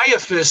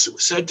 Caiaphas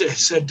said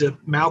to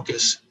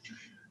Malchus,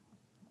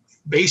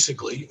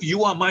 basically,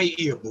 you are my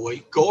ear,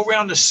 boy. Go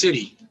around the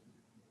city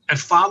and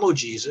follow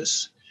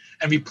Jesus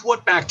and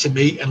report back to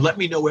me and let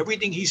me know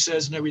everything he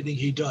says and everything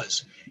he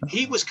does.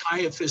 He was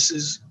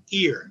Caiaphas's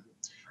ear.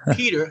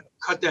 Peter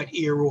cut that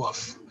ear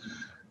off.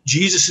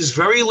 Jesus'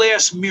 very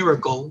last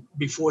miracle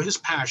before his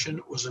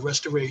passion was the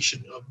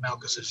restoration of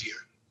Malchus's ear.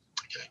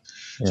 Okay.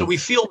 Yes. So we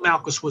feel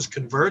Malchus was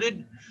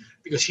converted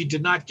because he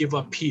did not give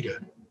up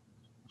Peter.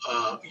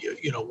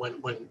 You know,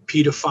 when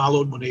Peter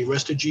followed, when they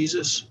arrested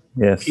Jesus,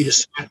 yes. Peter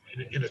sat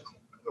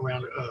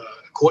around a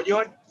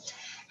courtyard,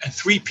 and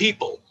 3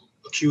 people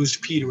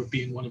accused Peter of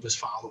being one of his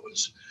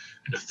followers.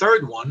 And the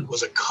third one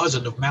was a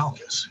cousin of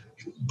Malchus,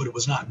 but it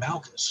was not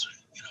Malchus.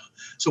 You know,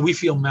 so we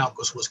feel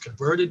Malchus was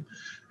converted.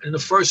 And in the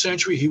first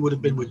century, he would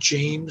have been with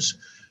James.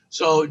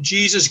 So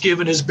Jesus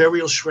giving his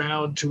burial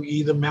shroud to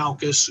either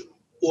Malchus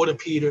or to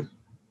Peter,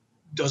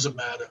 doesn't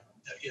matter,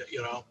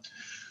 you know.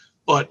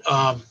 But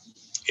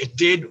it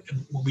did.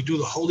 When we do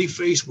the holy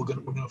face, we're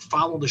gonna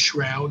follow the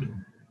shroud,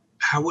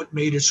 how it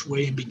made its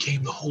way and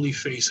became the holy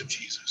face of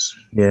Jesus.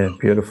 Yeah,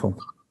 beautiful.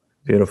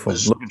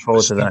 Looking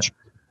forward to that.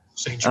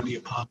 St. Jude the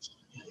Apostle.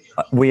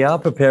 We are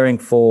preparing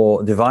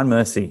for Divine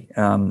Mercy,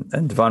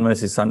 and Divine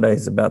Mercy Sunday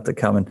is about to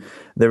come, and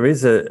there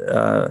is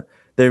a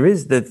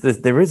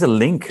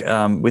link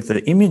with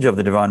the image of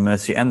the Divine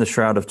Mercy and the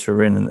Shroud of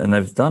Turin, and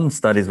they've done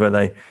studies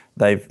where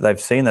they've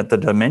seen that the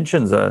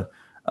dimensions are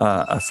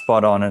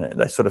spot on and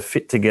they sort of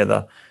fit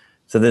together.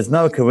 So there's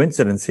no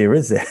coincidence here,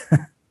 is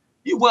there?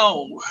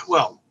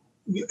 Well.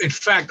 In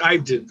fact,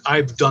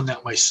 I've done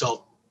that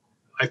myself.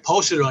 I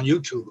posted it on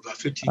YouTube about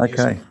 15 years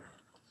ago.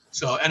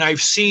 So, and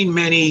I've seen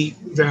many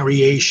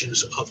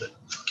variations of it.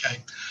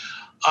 Okay.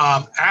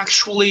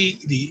 Actually,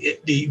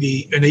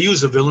 and they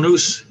use the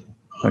Villainous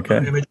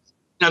image.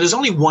 Now, there's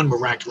only one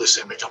miraculous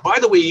image. By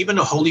the way, even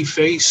the Holy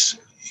Face,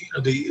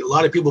 a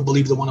lot of people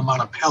believe the one on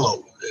Mount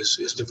Pello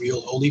is the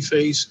real Holy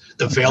Face,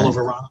 the veil of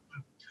Veronica.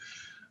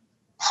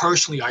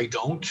 Personally, I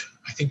don't.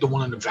 I think the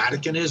one in the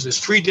Vatican is. There's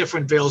 3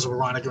 different veils of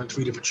Veronica in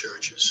 3 different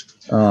churches.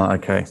 Oh,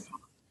 okay.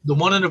 The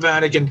one in the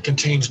Vatican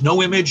contains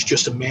no image,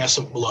 just a mass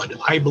of blood.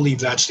 I believe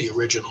that's the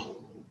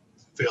original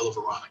veil of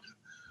Veronica.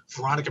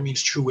 Veronica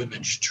means true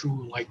image,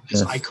 true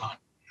likeness, icon.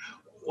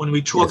 When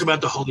we talk about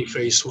the Holy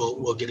Face,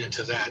 we'll get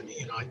into that.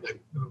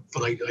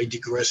 But I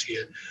digress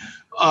here.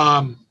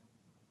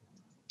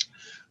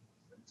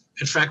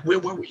 In fact, where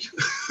were we?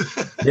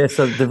 Yeah,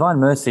 so Divine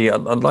Mercy,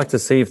 I'd like to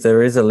see if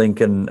there is a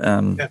link in...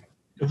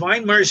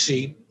 Divine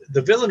Mercy,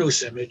 the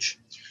Villainous image,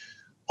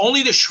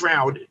 only the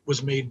shroud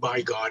was made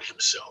by God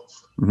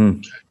himself.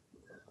 Mm-hmm.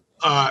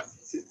 Okay.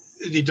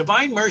 The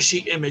Divine Mercy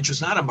image was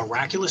not a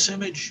miraculous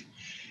image.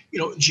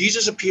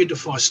 Jesus appeared to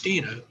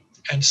Faustina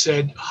and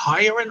said,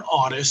 hire an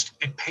artist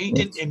and paint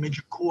an image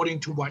according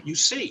to what you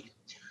see.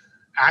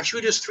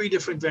 Actually, there's 3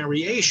 different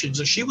variations,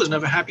 and she was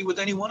never happy with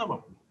any one of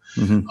them.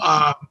 Mm-hmm.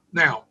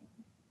 Now,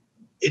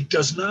 it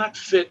does not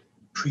fit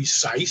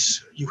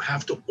precise. You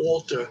have to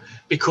alter,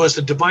 because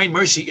the Divine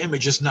Mercy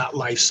image is not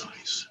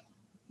life-size.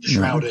 The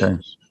shroud is.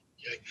 Okay.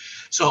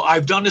 So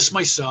I've done this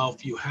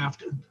myself. You have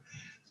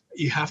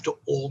to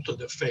alter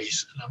the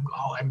face.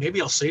 And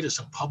maybe I'll say this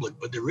in public,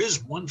 but there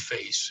is one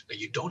face that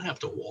you don't have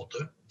to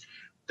alter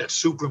that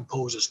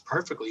superimposes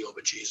perfectly over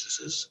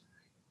Jesus's.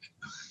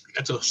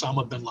 That's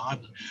Osama bin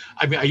Laden.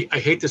 I mean, I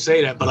hate to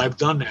say that, but I've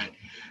done that.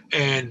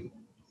 And,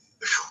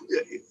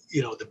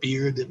 the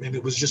beard,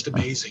 it was just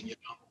amazing,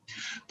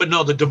 But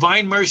no, the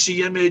Divine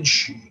Mercy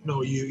image,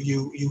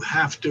 you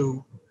have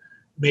to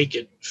make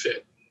it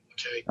fit.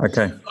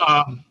 Okay.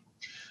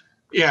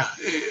 Yeah.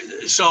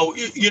 So,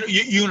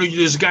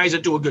 there's guys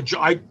that do a good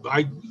job.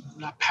 I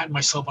not patting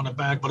myself on the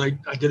back, but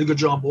I did a good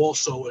job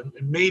also. And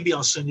maybe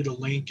I'll send you the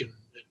link and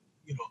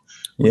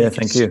Yeah,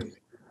 thank you.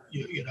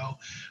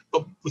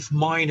 But with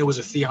mine, there was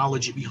a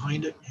theology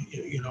behind it,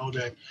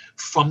 that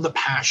from the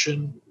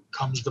passion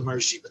comes the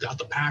mercy. Without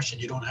the passion,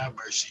 you don't have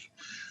mercy.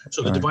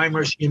 So the Divine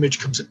Mercy image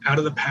comes out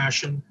of the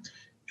passion,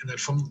 and then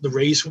from the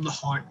rays from the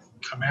heart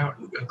come out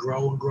and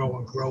grow and grow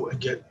and grow and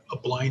get a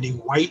blinding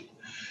white.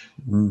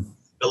 Mm.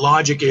 The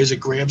logic is it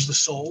grabs the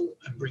soul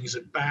and brings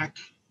it back,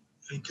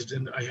 because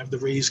then I have the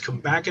rays come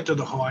back into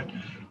the heart,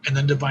 and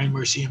then Divine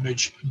Mercy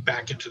image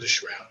back into the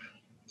shroud,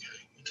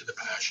 into the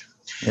passion.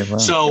 Yeah, wow.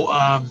 So,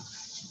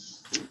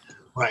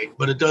 right,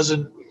 but it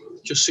doesn't,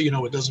 just so you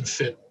know, it doesn't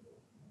fit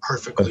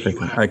perfectly.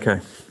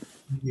 Okay,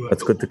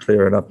 that's good to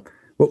clear it up.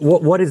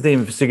 What is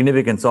the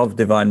significance of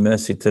Divine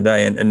Mercy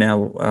today, and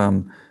now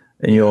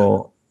in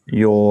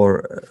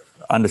your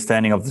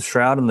understanding of the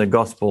Shroud and the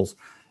Gospels,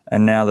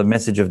 and now the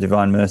message of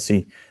Divine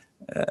Mercy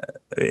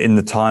in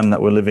the time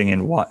that we're living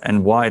in,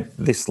 why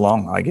this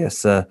long? I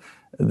guess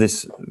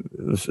this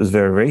is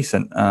very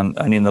recent,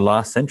 only in the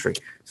last century.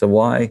 So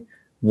why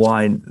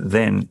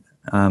then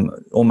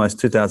almost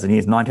 2,000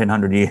 years,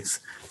 1,900 years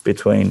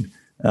between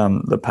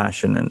the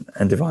Passion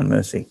and Divine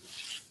Mercy?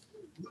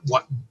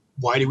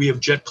 Why do we have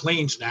jet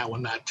planes now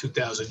and not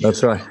 2,000 years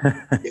That's right.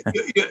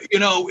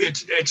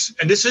 It's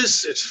and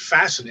it's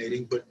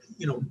fascinating, but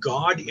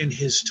God in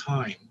his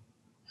time,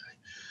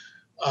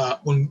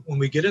 when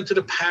we get into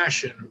the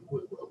Passion,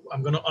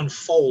 I'm going to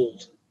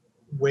unfold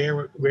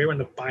where in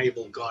the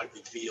Bible God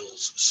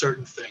reveals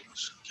certain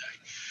things.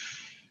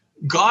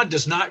 Okay, God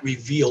does not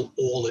reveal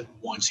all at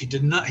once. He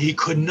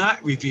could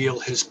not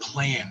reveal his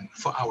plan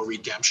for our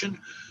redemption,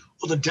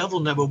 or the devil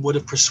never would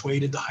have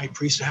persuaded the high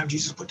priest to have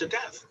Jesus put to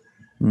death.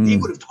 He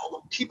would have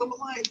told him, keep him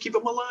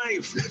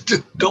alive,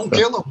 don't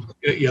kill him,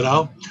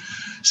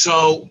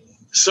 So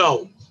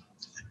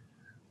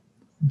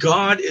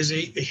God is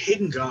a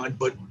hidden God,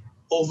 but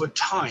over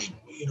time,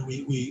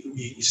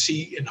 we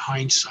see in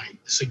hindsight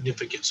the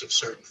significance of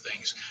certain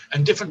things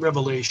and different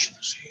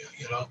revelations,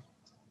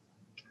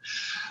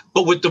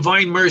 But with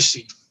Divine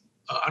Mercy,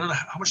 I don't know,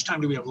 how much time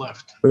do we have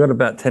left? We've got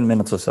about 10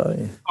 minutes or so.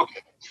 Yeah.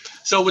 Okay.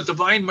 So with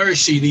Divine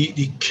Mercy,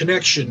 the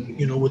connection,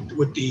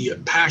 with the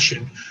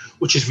Passion,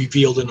 which is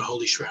revealed in the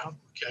Holy Shroud,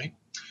 okay,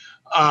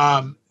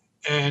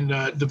 and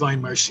Divine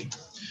Mercy,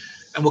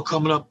 and we're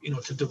coming up,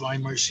 to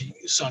Divine Mercy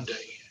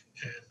Sunday,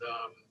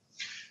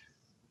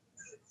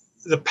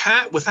 and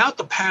without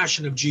the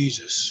Passion of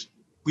Jesus,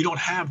 we don't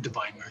have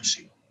Divine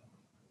Mercy.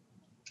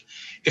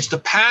 It's the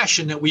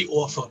Passion that we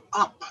offer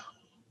up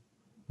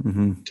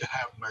to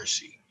have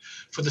mercy.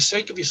 For the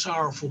sake of your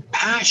sorrowful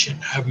passion,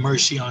 have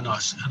mercy on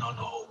us and on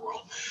the whole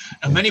world.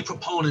 And many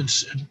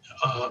proponents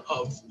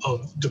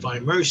of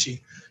Divine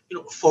Mercy,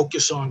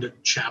 focus on the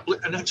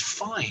chaplet, and that's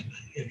fine,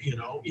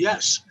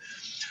 yes.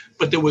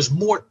 But there is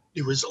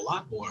a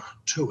lot more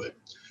to it.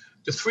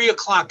 The 3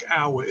 o'clock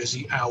hour is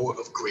the hour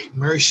of great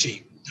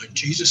mercy. And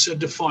Jesus said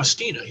to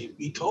Faustina,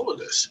 he told her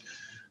this,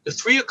 the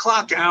 3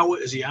 o'clock hour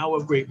is the hour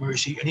of great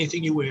mercy.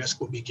 Anything you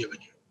ask will be given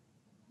you.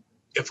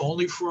 if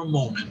only for a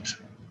moment.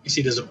 You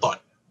see, there's a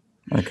but.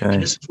 Okay.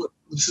 And this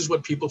is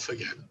what people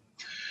forget.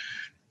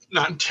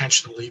 Not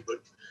intentionally,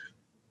 but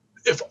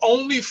if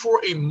only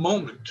for a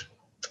moment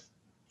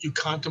you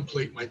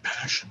contemplate my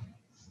passion.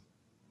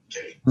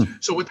 Okay.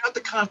 So without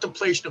the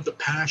contemplation of the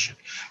passion,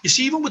 you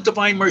see, even with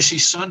Divine Mercy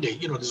Sunday,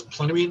 there's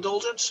plenary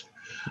indulgence,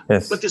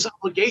 Yes. but there's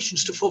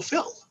obligations to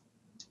fulfill.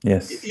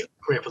 Yes.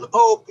 Prayer for the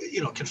Pope,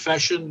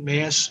 confession,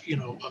 Mass,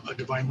 a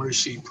Divine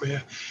Mercy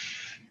prayer.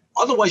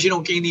 Otherwise, you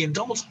don't gain the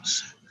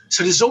indulgence.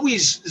 So there's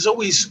always,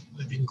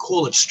 if you can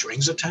call it,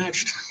 strings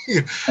attached.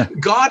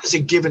 God is a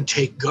give and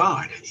take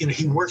God.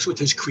 He works with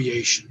his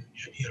creation,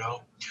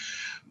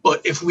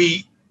 But if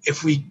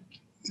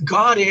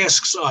God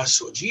asks us,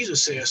 or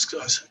Jesus asks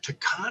us, to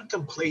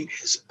contemplate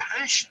his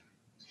passion.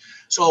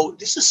 So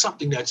this is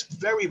something that's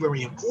very,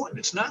 very important.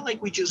 It's not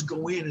like we just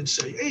go in and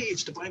say, hey,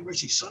 it's Divine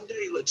Mercy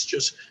Sunday. Let's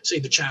just say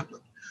the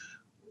chaplain.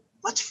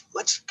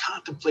 Let's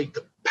contemplate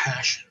the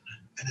passion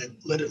and then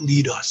let it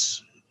lead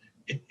us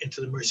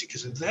into the mercy.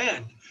 Because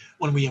then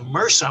when we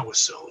immerse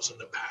ourselves in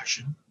the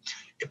passion,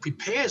 it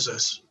prepares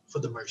us for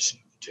the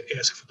mercy, to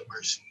ask for the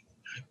mercy.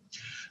 Okay?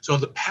 So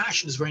the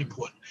passion is very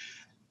important.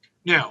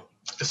 Now,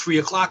 the 3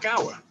 o'clock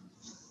hour.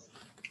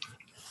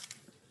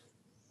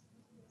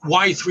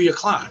 Why 3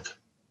 o'clock?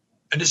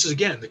 And this is,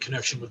 again, the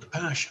connection with the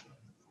passion.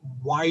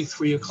 Why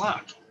 3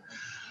 o'clock?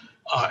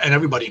 And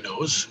everybody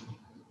knows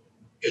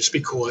it's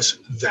because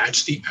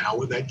that's the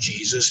hour that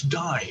Jesus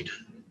died.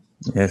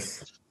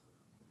 Yes.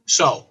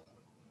 So,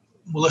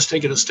 let's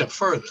take it a step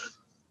further.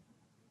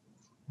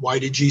 Why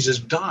did Jesus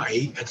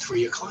die at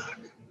 3 o'clock?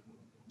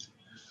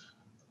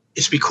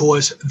 It's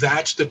because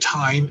that's the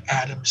time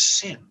Adam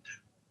sinned.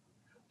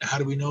 Now, how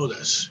do we know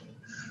this?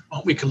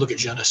 Well, we can look at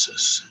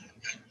Genesis.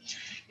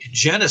 In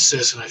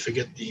Genesis, and I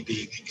forget the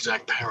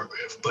exact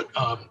paragraph, but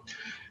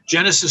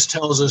Genesis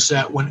tells us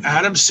that when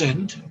Adam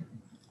sinned,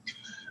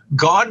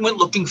 God went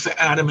looking for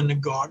Adam in the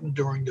garden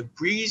during the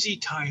breezy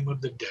time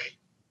of the day.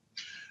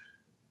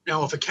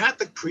 Now, if a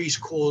Catholic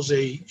priest calls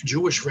a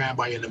Jewish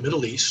rabbi in the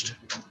Middle East,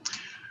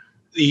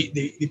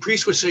 the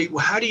priest would say,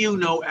 well, how do you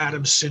know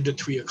Adam sinned at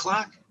 3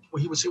 o'clock?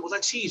 Well, he would say, well,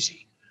 that's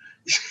easy.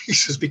 He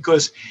says,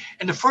 because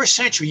in the first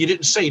century, you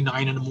didn't say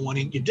 9 in the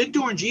morning. You did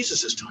during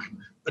Jesus's time,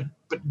 but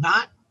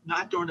not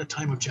during the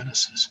time of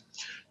Genesis.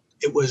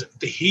 It was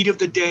the heat of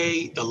the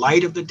day, the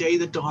light of the day,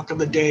 the dark of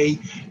the day,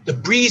 the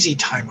breezy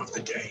time of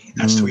the day.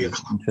 That's 3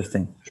 o'clock.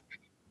 Interesting.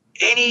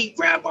 Any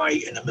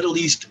rabbi in the Middle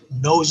East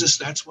knows this.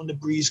 That's when the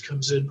breeze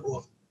comes in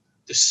off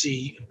the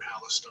sea in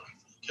Palestine.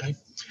 Okay,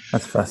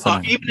 that's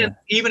fascinating.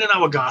 Even in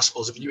our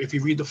Gospels, if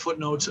you read the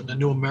footnotes in the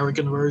New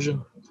American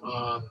Version,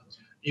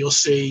 you'll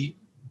see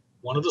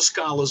one of the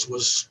scholars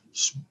was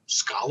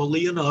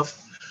scholarly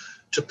enough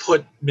to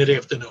put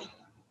mid-afternoon.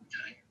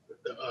 Okay?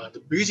 The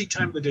breezy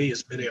time of the day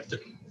is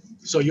mid-afternoon.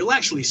 So you'll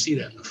actually see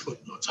that in the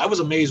footnotes. I was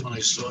amazed when I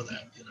saw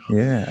that.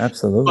 Yeah,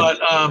 absolutely. But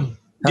how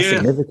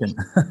significant.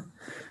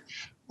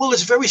 Well,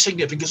 it's very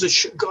significant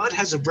because God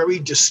has a very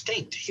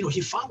distinct,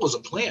 he follows a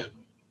plan.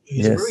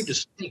 He's very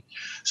distinct.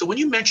 So when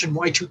you mention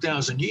why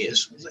 2,000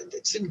 years,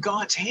 it's in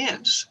God's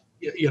hands.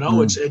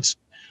 It's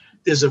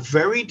there's a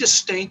very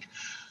distinct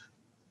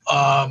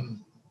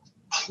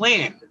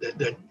plan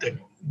that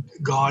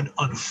God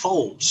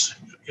unfolds,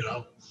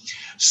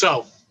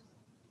 So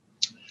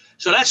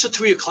that's the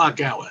 3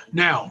 o'clock hour.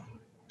 Now,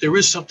 there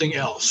is something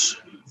else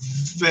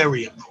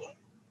very important,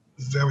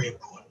 very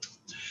important.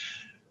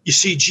 You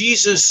see,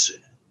 Jesus,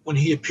 when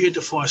he appeared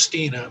to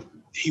Faustina,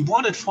 he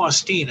wanted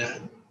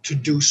Faustina to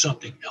do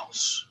something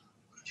else.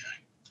 Okay?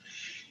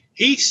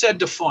 He said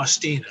to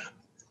Faustina,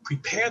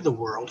 prepare the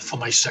world for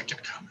my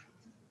second coming.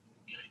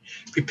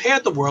 Okay? Prepare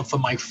the world for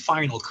my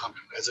final coming,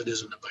 as it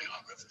is in the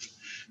biography.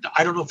 Now,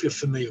 I don't know if you're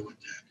familiar with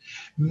that.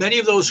 Many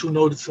of those who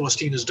know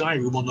Faustina's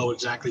diary will know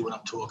exactly what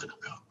I'm talking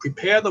about.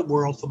 Prepare the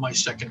world for my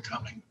second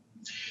coming.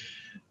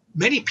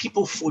 Many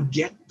people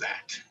forget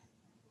that.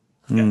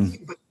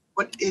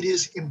 But it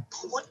is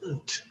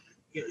important,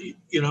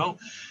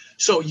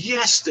 So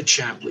yes, the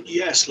chaplain,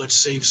 yes, let's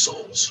save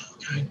souls,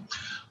 okay?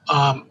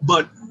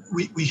 But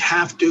we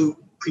have to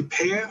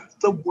prepare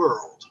the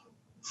world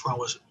for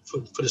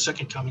the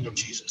second coming of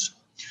Jesus.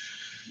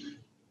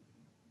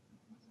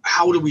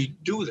 How do we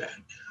do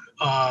that?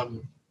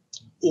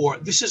 Or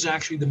this is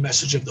actually the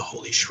message of the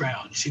Holy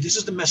Shroud. You see, this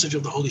is the message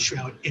of the Holy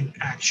Shroud in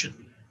action.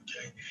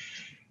 Okay,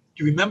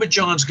 you remember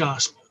John's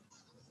Gospel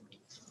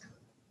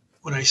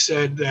when I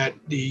said that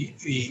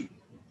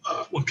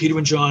when Peter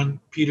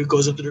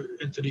goes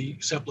into the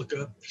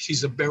sepulcher, he sees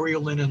the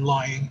burial linen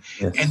lying,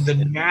 and the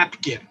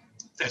napkin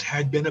that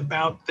had been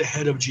about the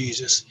head of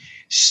Jesus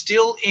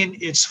still in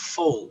its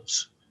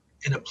folds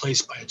in a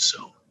place by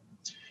itself.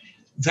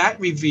 That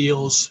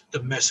reveals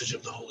the message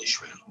of the Holy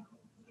Shroud.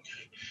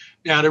 Okay?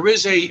 Now there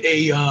is a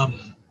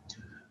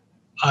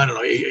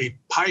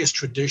pious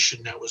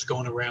tradition that was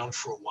going around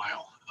for a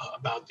while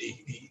about the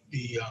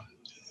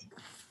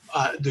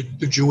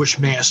Jewish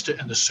master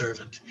and the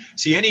servant.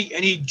 See,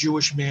 any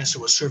Jewish master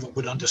or servant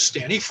would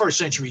understand, any first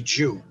century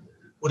Jew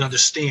would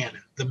understand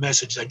the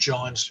message that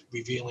John's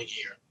revealing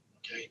here.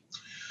 Okay,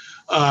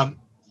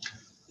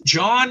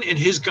 John in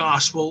his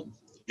gospel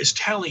is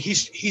telling,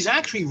 he's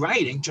actually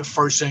writing to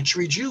first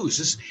century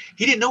Jews.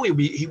 He didn't know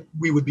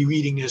we would be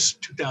reading this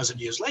 2,000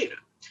 years later.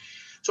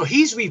 So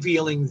he's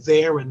revealing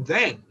there and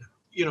then,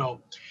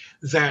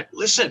 that,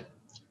 listen,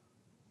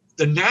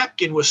 the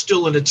napkin was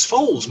still in its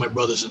folds, my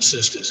brothers and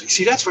sisters.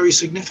 See, that's very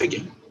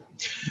significant.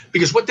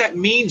 Because what that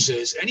means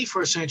is any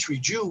first century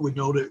Jew would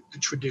know the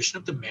tradition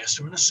of the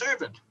master and the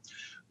servant.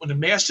 When the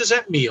master's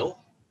at meal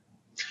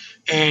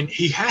and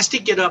he has to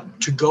get up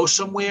to go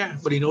somewhere,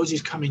 but he knows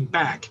he's coming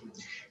back,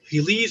 he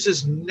leaves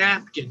his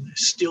napkin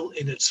still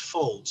in its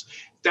folds.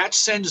 That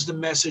sends the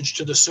message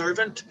to the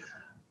servant,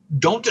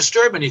 don't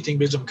disturb anything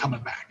because I'm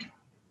coming back.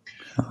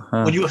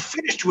 When you are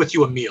finished with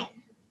your meal,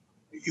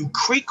 you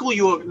crinkle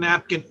your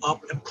napkin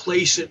up and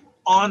place it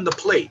on the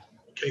plate,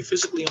 okay,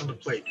 physically on the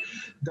plate.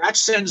 That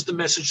sends the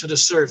message to the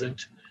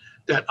servant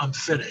that I'm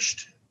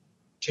finished.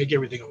 Take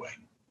everything away.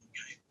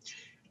 Okay?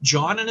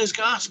 John in his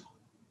gospel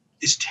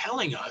is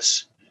telling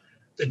us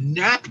the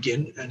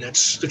napkin, and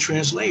that's the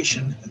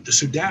translation, the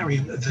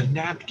Sudarium, the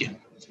napkin,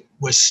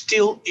 was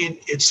still in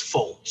its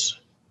folds.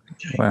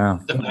 Okay? Wow.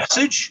 The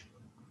message,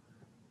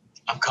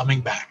 I'm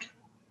coming back.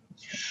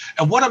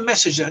 And what a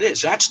message that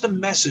is. That's the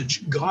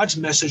message, God's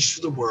message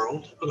to the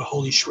world of the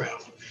Holy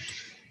Shroud.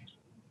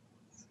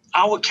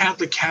 Our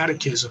Catholic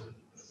Catechism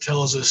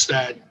tells us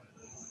that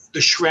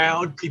the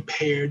shroud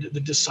prepared the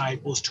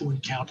disciples to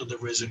encounter the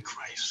risen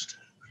Christ.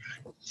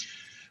 Okay?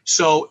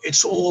 So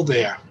it's all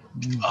there.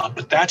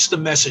 But that's the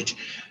message.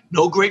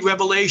 No great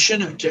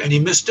revelation to any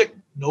mystic,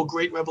 no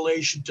great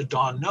revelation to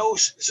Don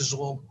Knows. This is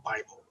all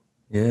Bible.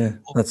 Yeah,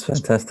 that's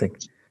fantastic.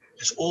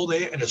 It's all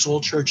there, and it's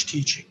all church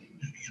teaching.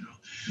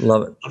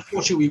 Love it.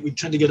 Unfortunately, we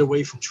tend to get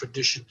away from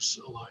traditions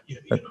a lot.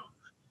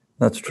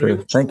 That's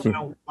true. Thank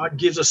you. God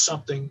gives us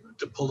something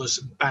to pull us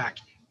back.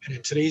 And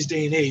in today's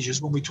day and age,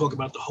 is when we talk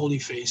about the Holy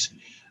Face,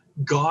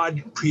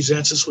 God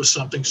presents us with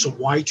something. So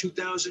why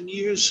 2,000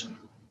 years?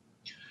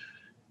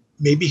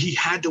 Maybe he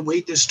had to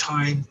wait this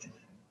time,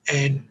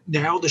 and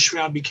now the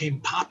shroud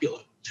became popular.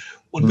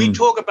 When we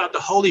talk about the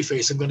Holy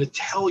Face, I'm going to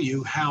tell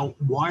you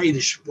why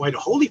the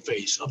Holy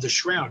Face of the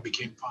shroud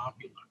became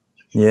popular.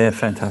 Yeah,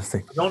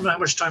 fantastic. I don't know how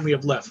much time we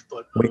have left,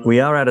 but we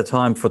are out of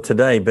time for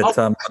today. But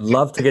I'd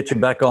love to get you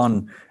back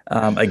on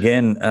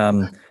again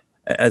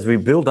as we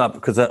build up,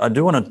 because I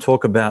do want to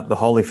talk about the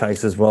Holy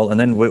Face as well, and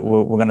then we're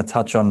going to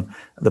touch on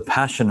the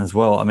Passion as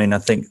well. I mean, I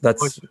think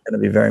that's going to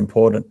be very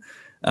important.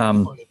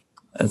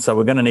 And so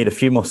we're going to need a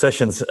few more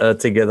sessions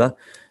together.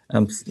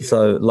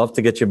 So love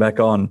to get you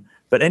back on.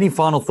 But any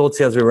final thoughts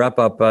here as we wrap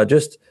up?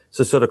 Just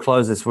to sort of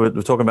close this, we're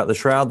talking about the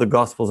Shroud, the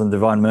Gospels, and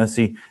Divine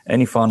Mercy.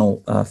 Any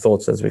final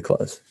thoughts as we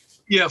close?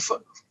 Yeah,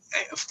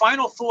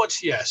 final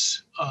thoughts,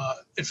 yes.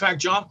 In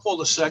fact, John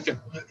Paul II,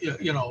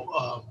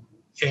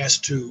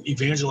 asked to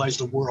evangelize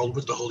the world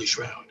with the Holy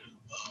Shroud.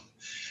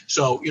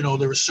 So,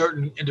 there are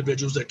certain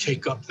individuals that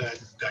take up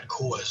that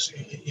cause,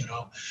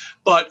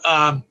 But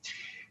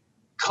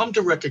come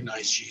to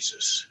recognize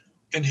Jesus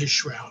and his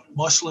shroud.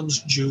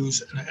 Muslims,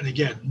 Jews, and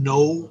again,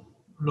 no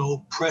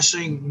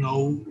pressing,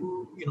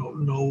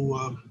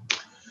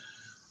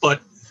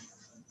 but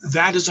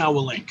that is our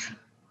link.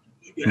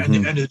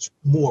 And it's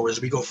more as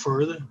we go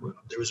further.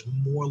 There is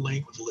more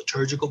link with the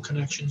liturgical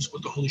connections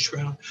with the Holy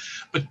Shroud.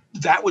 But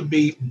that would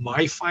be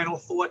my final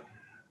thought.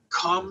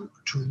 Come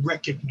to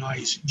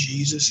recognize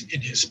Jesus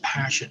in his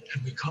passion.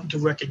 And we come to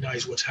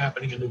recognize what's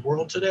happening in the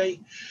world today.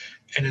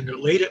 And in the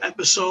later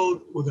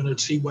episode, we're going to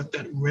see what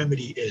that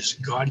remedy is.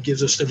 God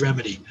gives us the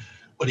remedy.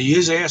 But he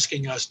is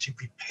asking us to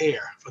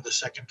prepare for the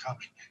second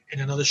coming.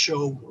 In another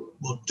show,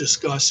 we'll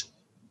discuss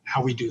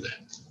how we do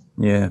that.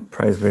 Yeah,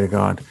 praise be to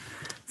God.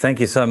 Thank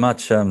you so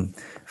much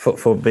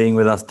for being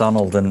with us,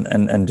 Donald.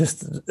 And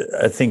just,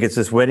 I think it's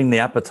just whetting the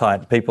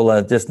appetite. People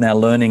are just now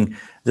learning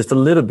just a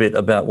little bit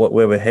about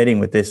where we're heading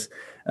with this.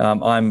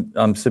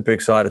 I'm super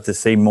excited to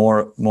see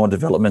more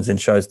developments in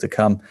shows to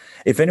come.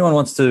 If anyone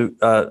wants to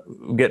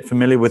get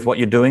familiar with what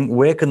you're doing,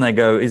 where can they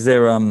go? Is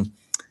there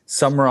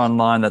somewhere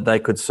online that they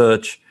could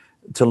search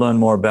to learn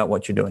more about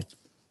what you're doing?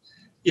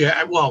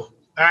 Yeah, well,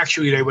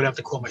 actually, they would have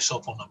to call my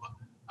cell phone number.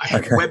 I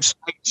had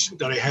websites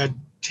that I had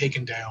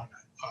taken down.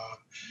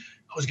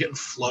 I was getting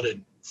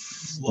flooded.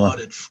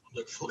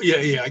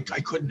 Yeah. I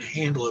couldn't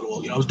handle it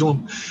all. I was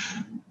doing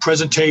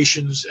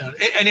presentations and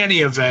in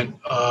any event.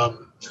 I'll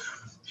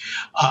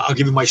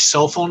give you my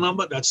cell phone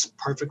number. That's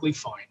perfectly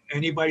fine.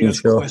 Anybody has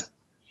a question.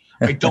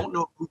 I don't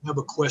know if we have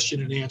a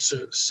question and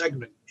answer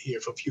segment here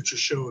for future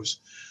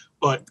shows,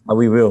 but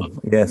we will.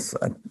 Yes.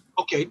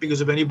 Okay, because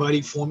if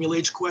anybody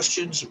formulates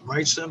questions,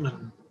 writes them,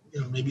 and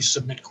maybe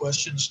submit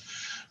questions.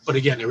 But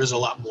again, there is a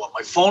lot more.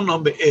 My phone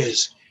number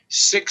is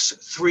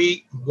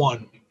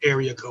 631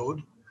 area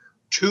code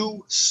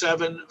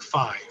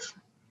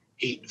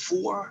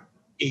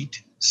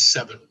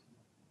 275-8487.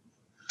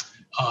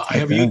 I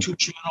have a YouTube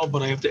channel,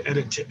 but I have to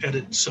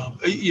edit some.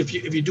 If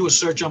you do a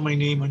search on my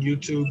name on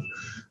YouTube,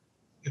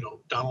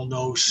 Donald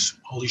Knows,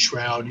 Holy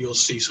Shroud, you'll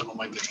see some of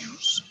my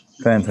videos.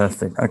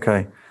 Fantastic.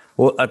 Okay.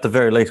 Well, at the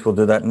very least, we'll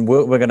do that. And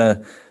we're going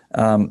to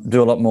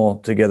do a lot more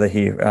together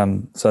here.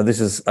 So this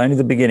is only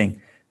the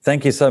beginning.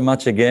 Thank you so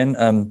much again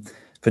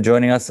for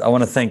joining us. I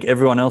want to thank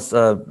everyone else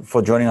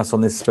for joining us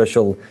on this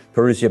special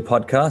Parousia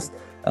podcast.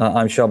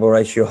 I'm Sharbel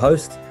Raish, your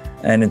host.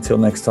 And until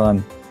next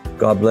time,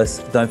 God bless.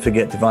 Don't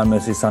forget Divine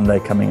Mercy Sunday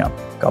coming up.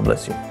 God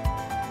bless you.